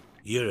behind you.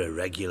 You're a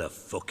regular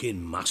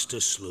fucking master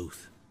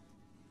sleuth.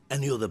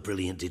 Any other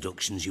brilliant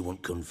deductions you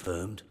want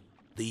confirmed?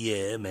 The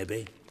year,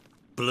 maybe?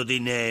 Bloody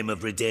name of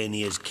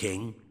Redania's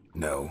king?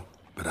 No,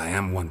 but I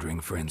am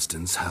wondering, for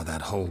instance, how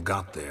that hole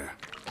got there.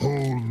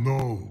 Hole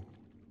no.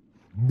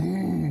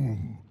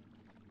 Boom.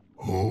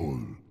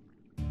 Hole.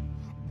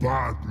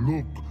 Bad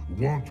look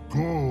won't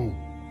go.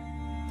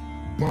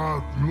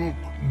 Bad look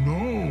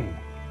no.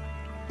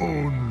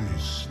 Only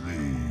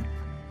sleep.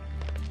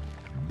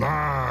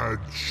 Bad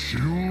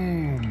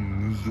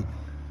shoes.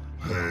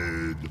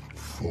 Head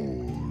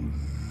falls.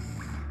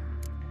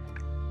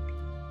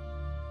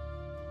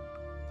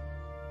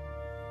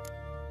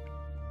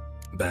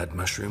 Bad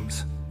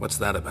mushrooms? What's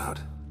that about?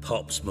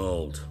 Pop's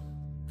mold.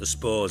 The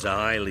spores are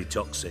highly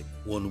toxic.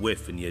 One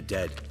whiff and you're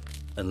dead.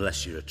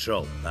 Unless you're a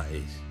troll, that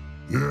is.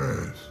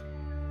 Yes.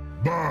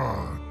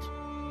 Bad.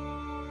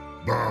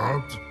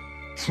 Bad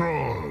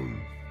troll.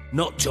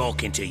 Not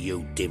talking to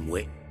you,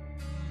 dimwit.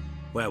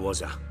 Where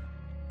was I?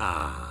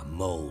 Ah,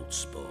 mold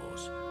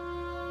spores.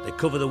 They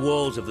cover the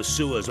walls of the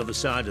sewers other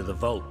side of the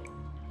vault.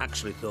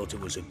 Actually thought it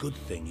was a good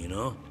thing, you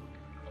know?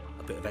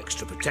 A bit of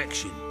extra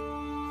protection.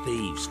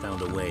 Thieves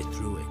found a way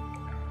through it.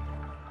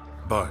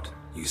 Bart,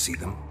 you see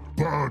them?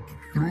 Bart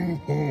through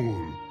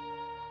hole.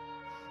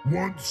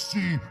 Want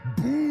see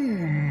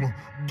boom.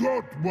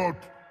 Got what?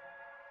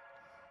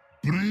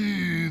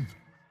 Breathe.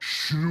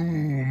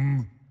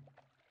 Shroom.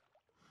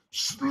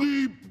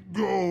 Sleep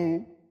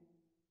go.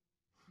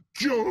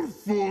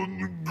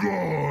 Jorfin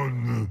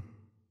gone.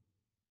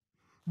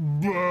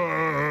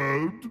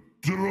 Bad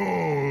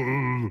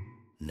troll.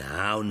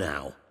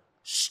 Now.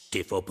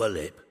 Stiff upper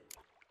lip.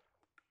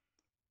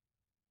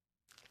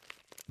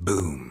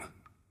 Boom.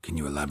 Can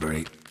you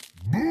elaborate?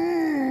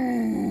 Boom.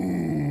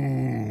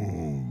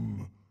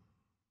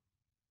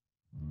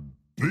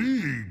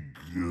 Big.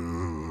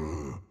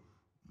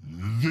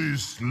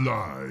 This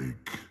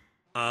like.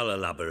 I'll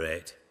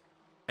elaborate.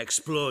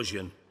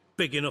 Explosion.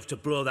 Big enough to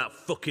blow that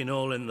fucking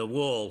hole in the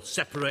wall,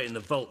 separating the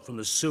vault from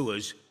the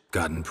sewers.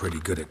 Gotten pretty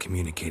good at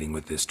communicating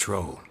with this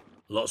troll.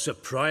 Lots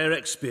of prior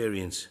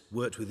experience.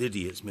 Worked with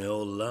idiots my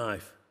whole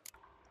life.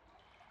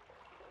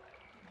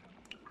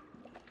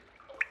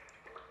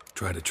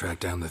 Try to track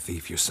down the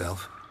thief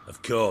yourself?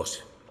 Of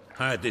course.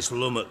 I had this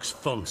lummox,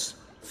 Fons,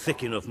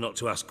 thick enough not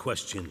to ask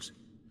questions.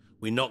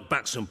 We knocked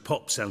back some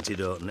Pop's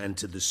antidote and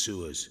entered the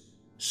sewers.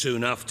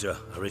 Soon after,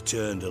 I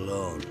returned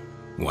alone.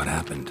 What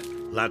happened?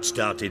 Lad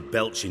started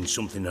belching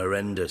something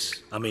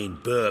horrendous. I mean,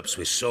 burps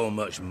with so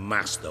much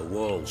mass the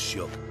walls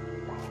shook.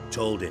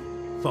 Told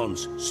him,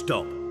 Fons,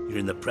 stop. You're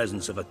in the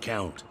presence of a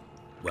count.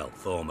 Well,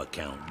 former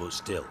count, but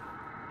still.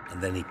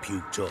 And then he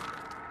puked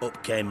up.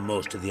 Up came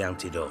most of the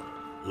antidote.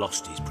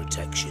 Lost his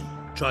protection.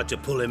 Tried to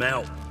pull him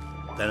out.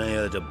 Then I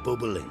heard a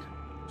bubbling.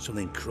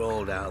 Something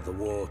crawled out of the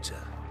water.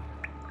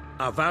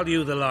 I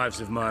value the lives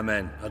of my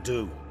men, I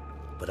do.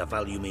 But I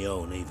value my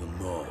own even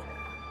more.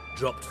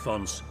 Dropped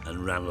Fons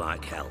and ran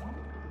like hell.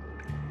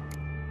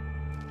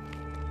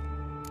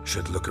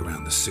 Should look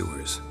around the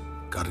sewers.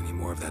 Got any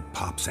more of that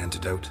Pop's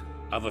antidote?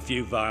 I've a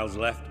few vials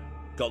left.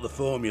 Got the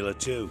formula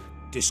too.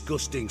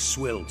 Disgusting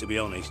swill, to be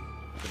honest.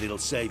 But it'll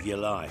save your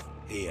life.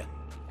 Here.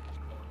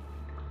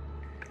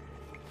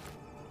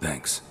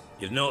 Thanks.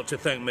 You've naught to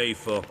thank me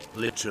for,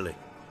 literally.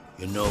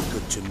 You're no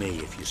good to me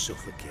if you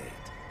suffocate.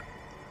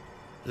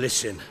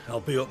 Listen, I'll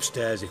be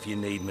upstairs if you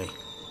need me.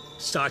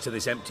 Sight of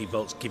this empty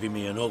vault's giving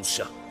me an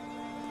ulcer.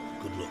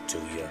 Good luck to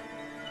you.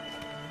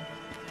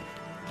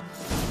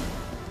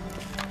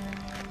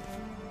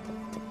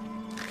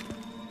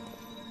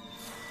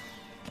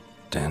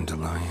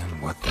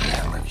 Dandelion, what the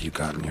hell have you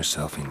gotten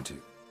yourself into?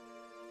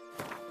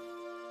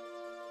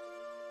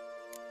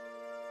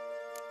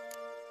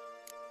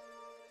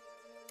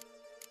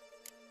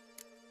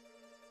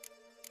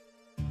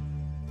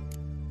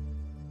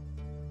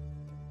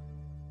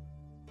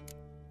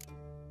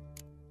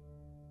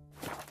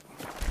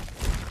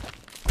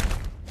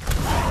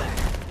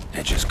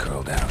 Edges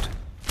curled out.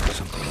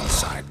 Something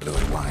inside blew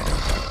it wide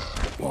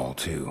open. Wall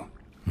too.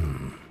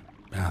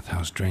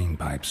 Bathhouse drain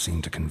pipes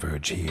seem to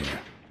converge here.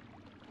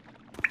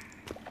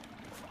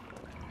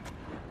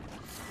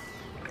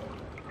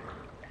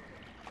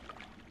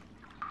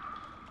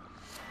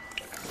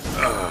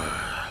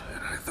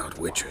 And I thought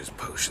Witcher's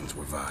potions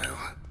were vile.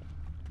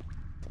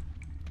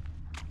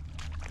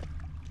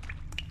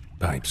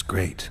 Pipe's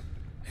great.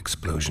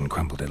 Explosion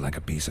crumpled it like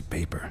a piece of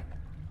paper.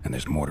 And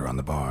there's mortar on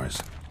the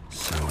bars.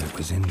 So it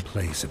was in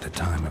place at the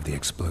time of the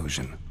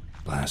explosion.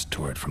 Blast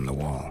tore it from the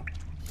wall.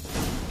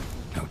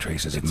 No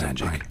traces of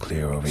magic. Pipe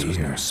clear over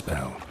here. No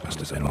spell. Must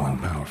have been one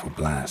powerful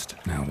blast.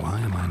 Now why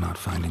am I not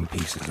finding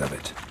pieces of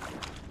it?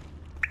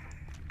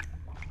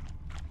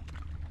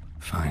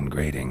 Fine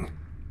grating.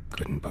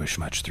 Couldn't push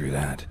much through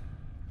that.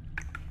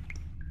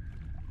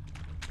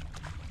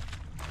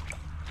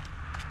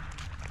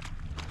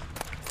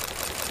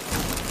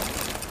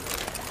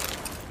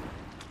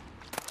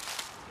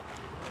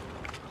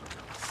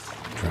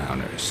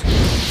 Drowners.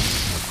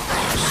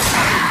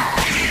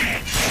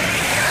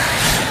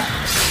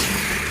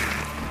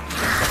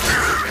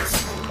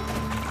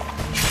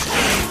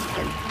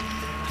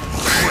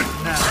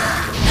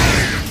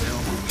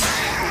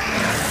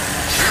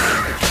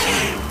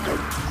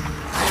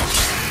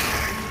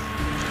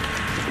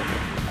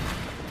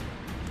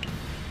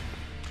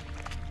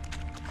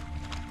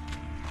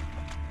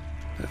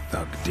 The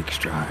thug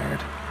Dijkstra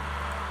hired.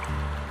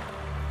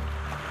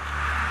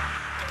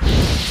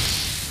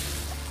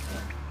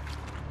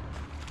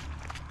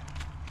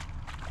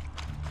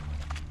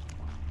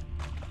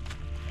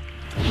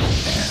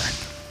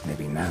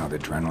 Maybe now the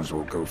Drenels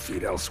will go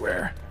feed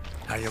elsewhere.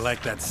 How you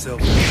like that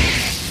silver?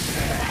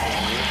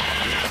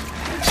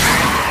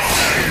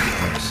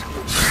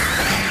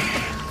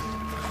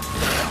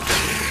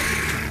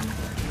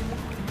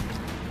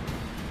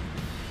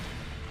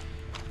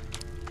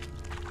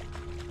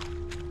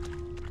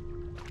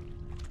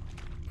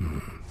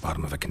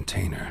 Bottom of a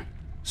container.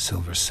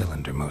 Silver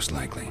cylinder, most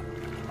likely.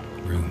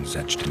 Runes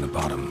etched in the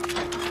bottom.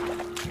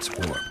 It's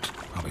warped,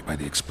 probably by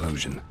the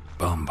explosion.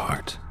 Bomb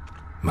part.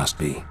 Must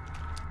be.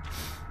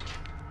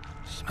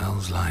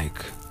 Smells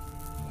like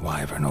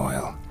wyvern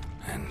oil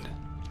and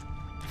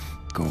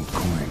gold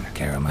coin.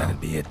 Caramel.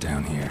 That'd be it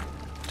down here.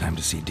 Time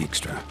to see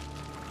Dijkstra.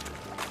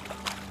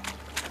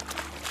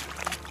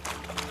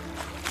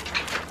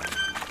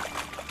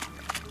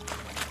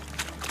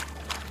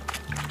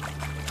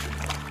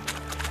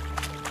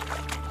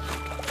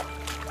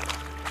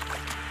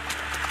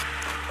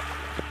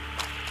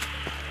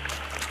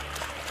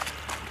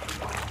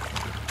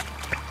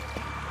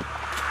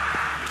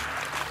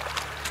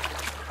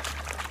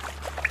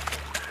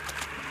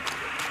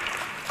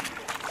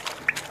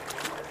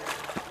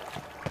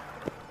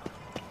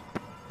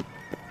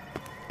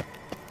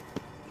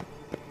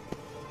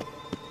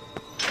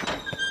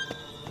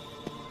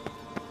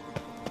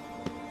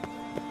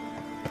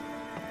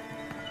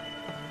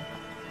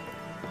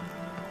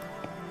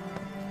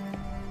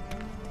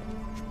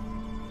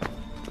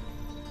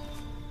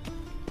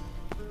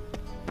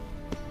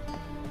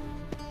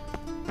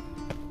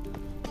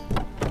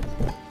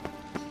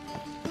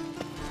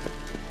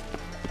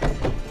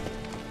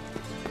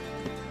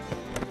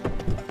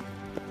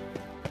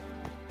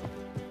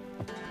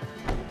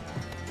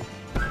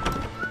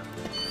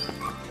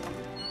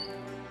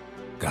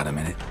 Got a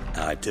minute?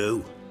 I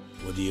do.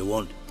 What do you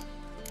want?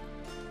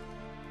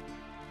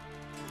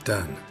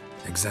 Done.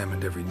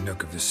 Examined every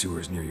nook of the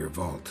sewers near your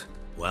vault.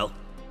 Well,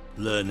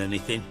 learn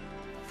anything?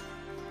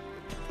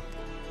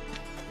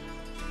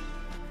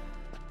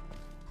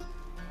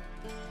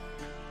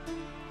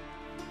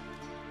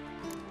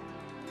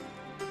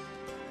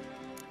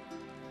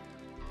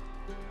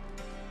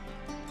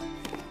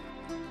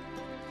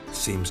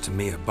 Seems to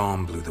me a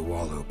bomb blew the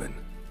wall open.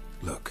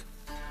 Look.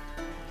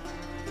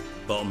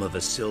 Bottom of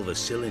a silver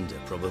cylinder,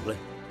 probably.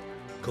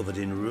 Covered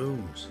in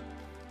runes.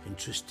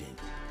 Interesting.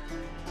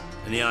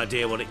 Any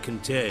idea what it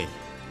contained?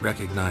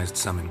 Recognized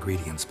some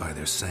ingredients by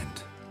their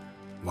scent.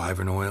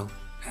 Wyvern oil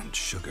and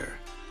sugar.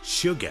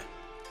 Sugar?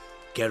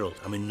 Geralt,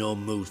 I'm in no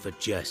mood for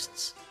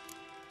jests.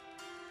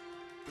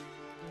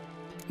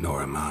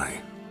 Nor am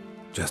I.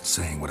 Just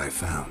saying what I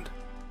found.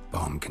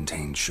 Bomb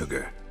contained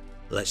sugar.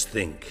 Let's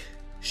think.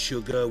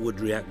 Sugar would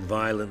react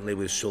violently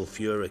with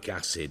sulfuric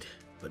acid,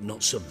 but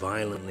not so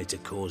violently to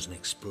cause an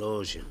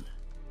explosion.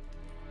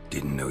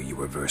 Didn't know you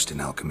were versed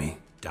in alchemy.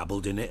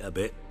 Dabbled in it a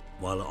bit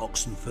while at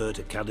Oxenford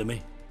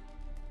Academy.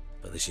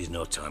 But this is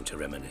no time to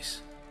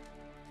reminisce.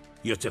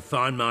 You're to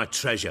find my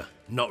treasure,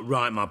 not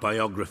write my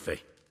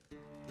biography.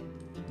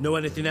 Know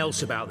anything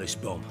else about this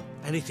bomb?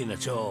 Anything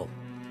at all?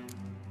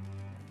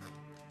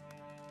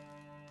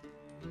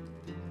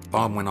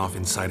 bomb went off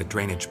inside a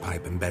drainage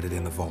pipe embedded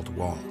in the vault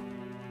wall.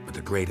 But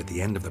the grate at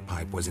the end of the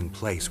pipe was in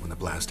place when the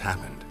blast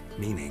happened,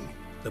 meaning...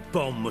 The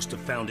bomb must have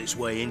found its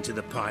way into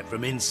the pipe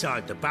from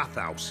inside the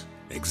bathhouse.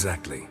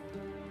 Exactly.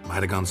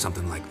 Might have gone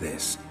something like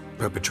this.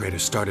 Perpetrator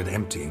started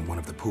emptying one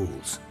of the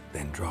pools,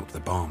 then dropped the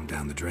bomb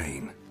down the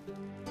drain.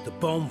 The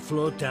bomb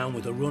flowed down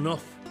with a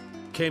runoff,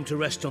 came to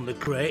rest on the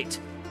grate,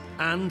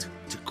 and,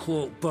 to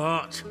quote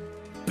Bart,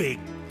 big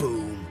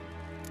boom.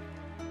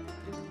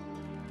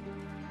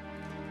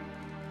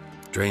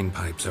 Drain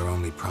pipes are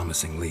only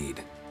promising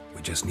lead.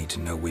 We just need to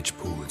know which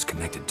pool it's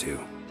connected to.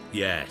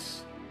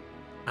 Yes.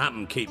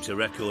 Appen keeps a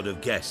record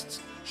of guests.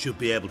 Should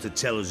be able to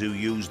tell us who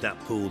used that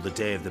pool the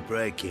day of the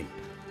break-in.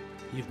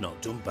 You've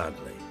not done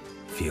badly.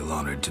 Feel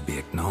honored to be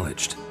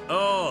acknowledged.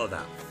 Oh,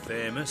 that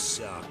famous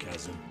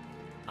sarcasm.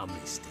 I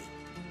missed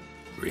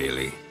it.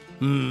 Really?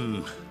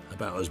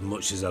 About as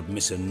much as I'd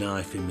miss a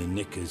knife in my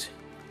knickers.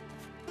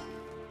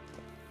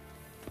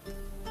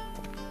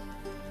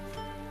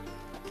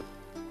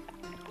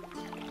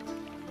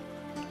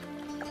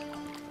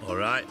 All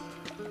right.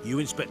 You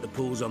inspect the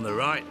pools on the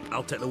right,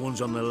 I'll take the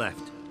ones on the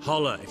left.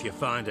 Holler if you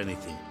find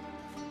anything.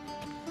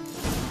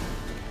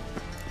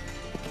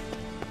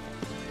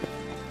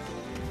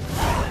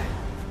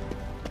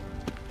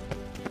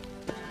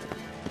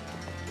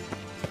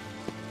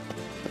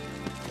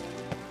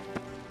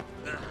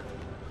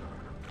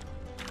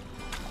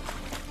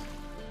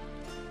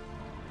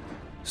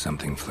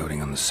 Something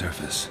floating on the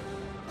surface.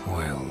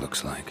 Oil,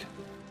 looks like.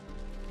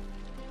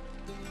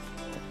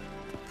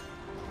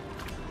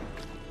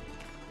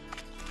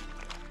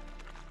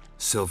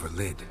 Silver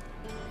lid.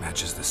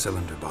 Matches the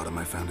cylinder bottom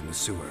I found in the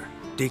sewer.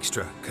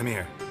 Dijkstra, come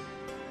here.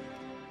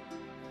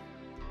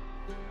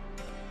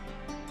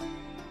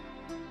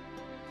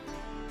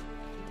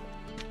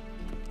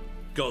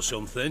 Got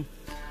something?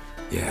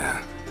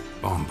 Yeah,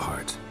 bomb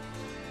part.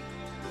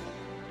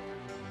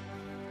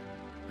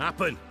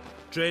 Appen,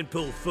 drain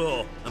pool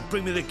 4, and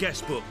bring me the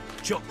guest book.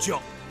 Chop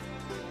chop.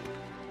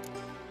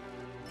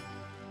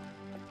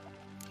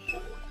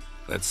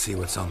 Let's see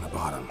what's on the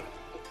bottom.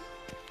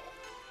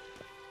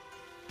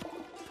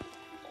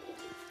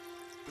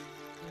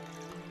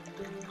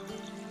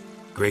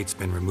 Grate's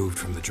been removed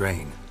from the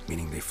drain,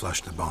 meaning they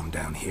flushed the bomb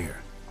down here.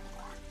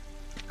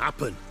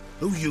 Appen,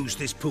 who used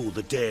this pool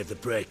the day of the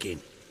break-in?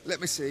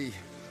 Let me see.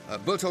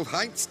 Bertold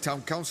Heinz,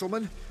 town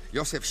councilman,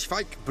 Josef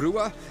Schweik,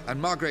 brewer,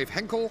 and Margrave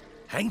Henkel.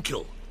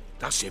 Henkel?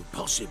 That's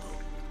impossible.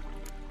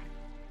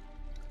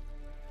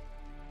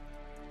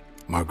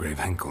 Margrave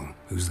Henkel?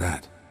 Who's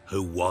that?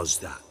 Who was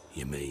that,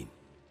 you mean?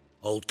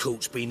 Old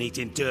Coot's been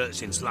eating dirt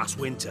since last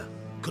winter.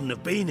 Couldn't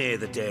have been here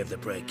the day of the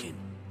break-in.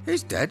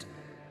 He's dead?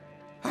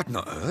 I'd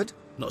not heard.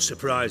 Not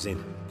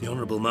surprising. The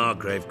Honourable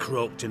Margrave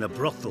croaked in a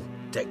brothel,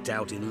 decked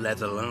out in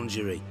leather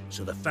lingerie,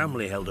 so the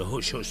family held a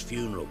hush-hush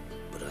funeral.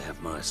 But I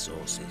have my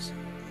sources.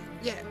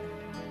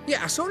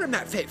 Yeah, I saw him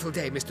that fateful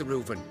day, Mr.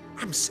 Reuven.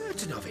 I'm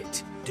certain of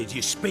it. Did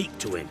you speak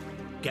to him?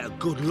 Get a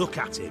good look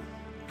at him?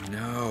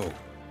 No.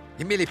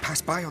 He merely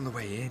passed by on the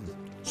way in.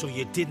 So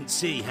you didn't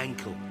see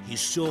Henkel? You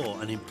saw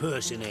an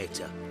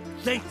impersonator?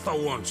 Think for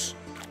once.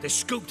 They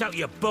scooped out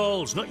your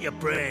balls, not your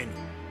brain.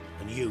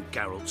 And you,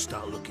 Geralt,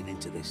 start looking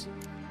into this.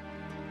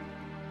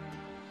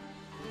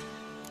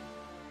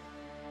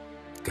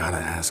 Gotta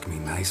ask me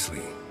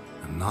nicely.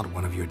 I'm not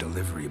one of your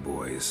delivery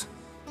boys.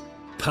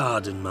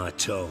 Pardon my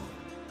tone.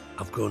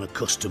 I've grown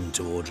accustomed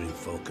to ordering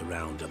folk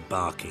around and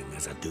barking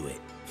as I do it.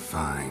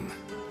 Fine.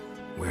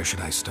 Where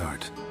should I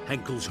start?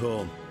 Henkel's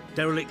home.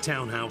 Derelict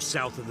townhouse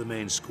south of the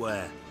main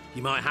square.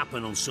 You might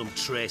happen on some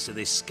trace of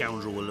this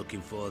scoundrel we're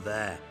looking for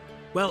there.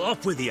 Well,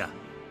 off with you!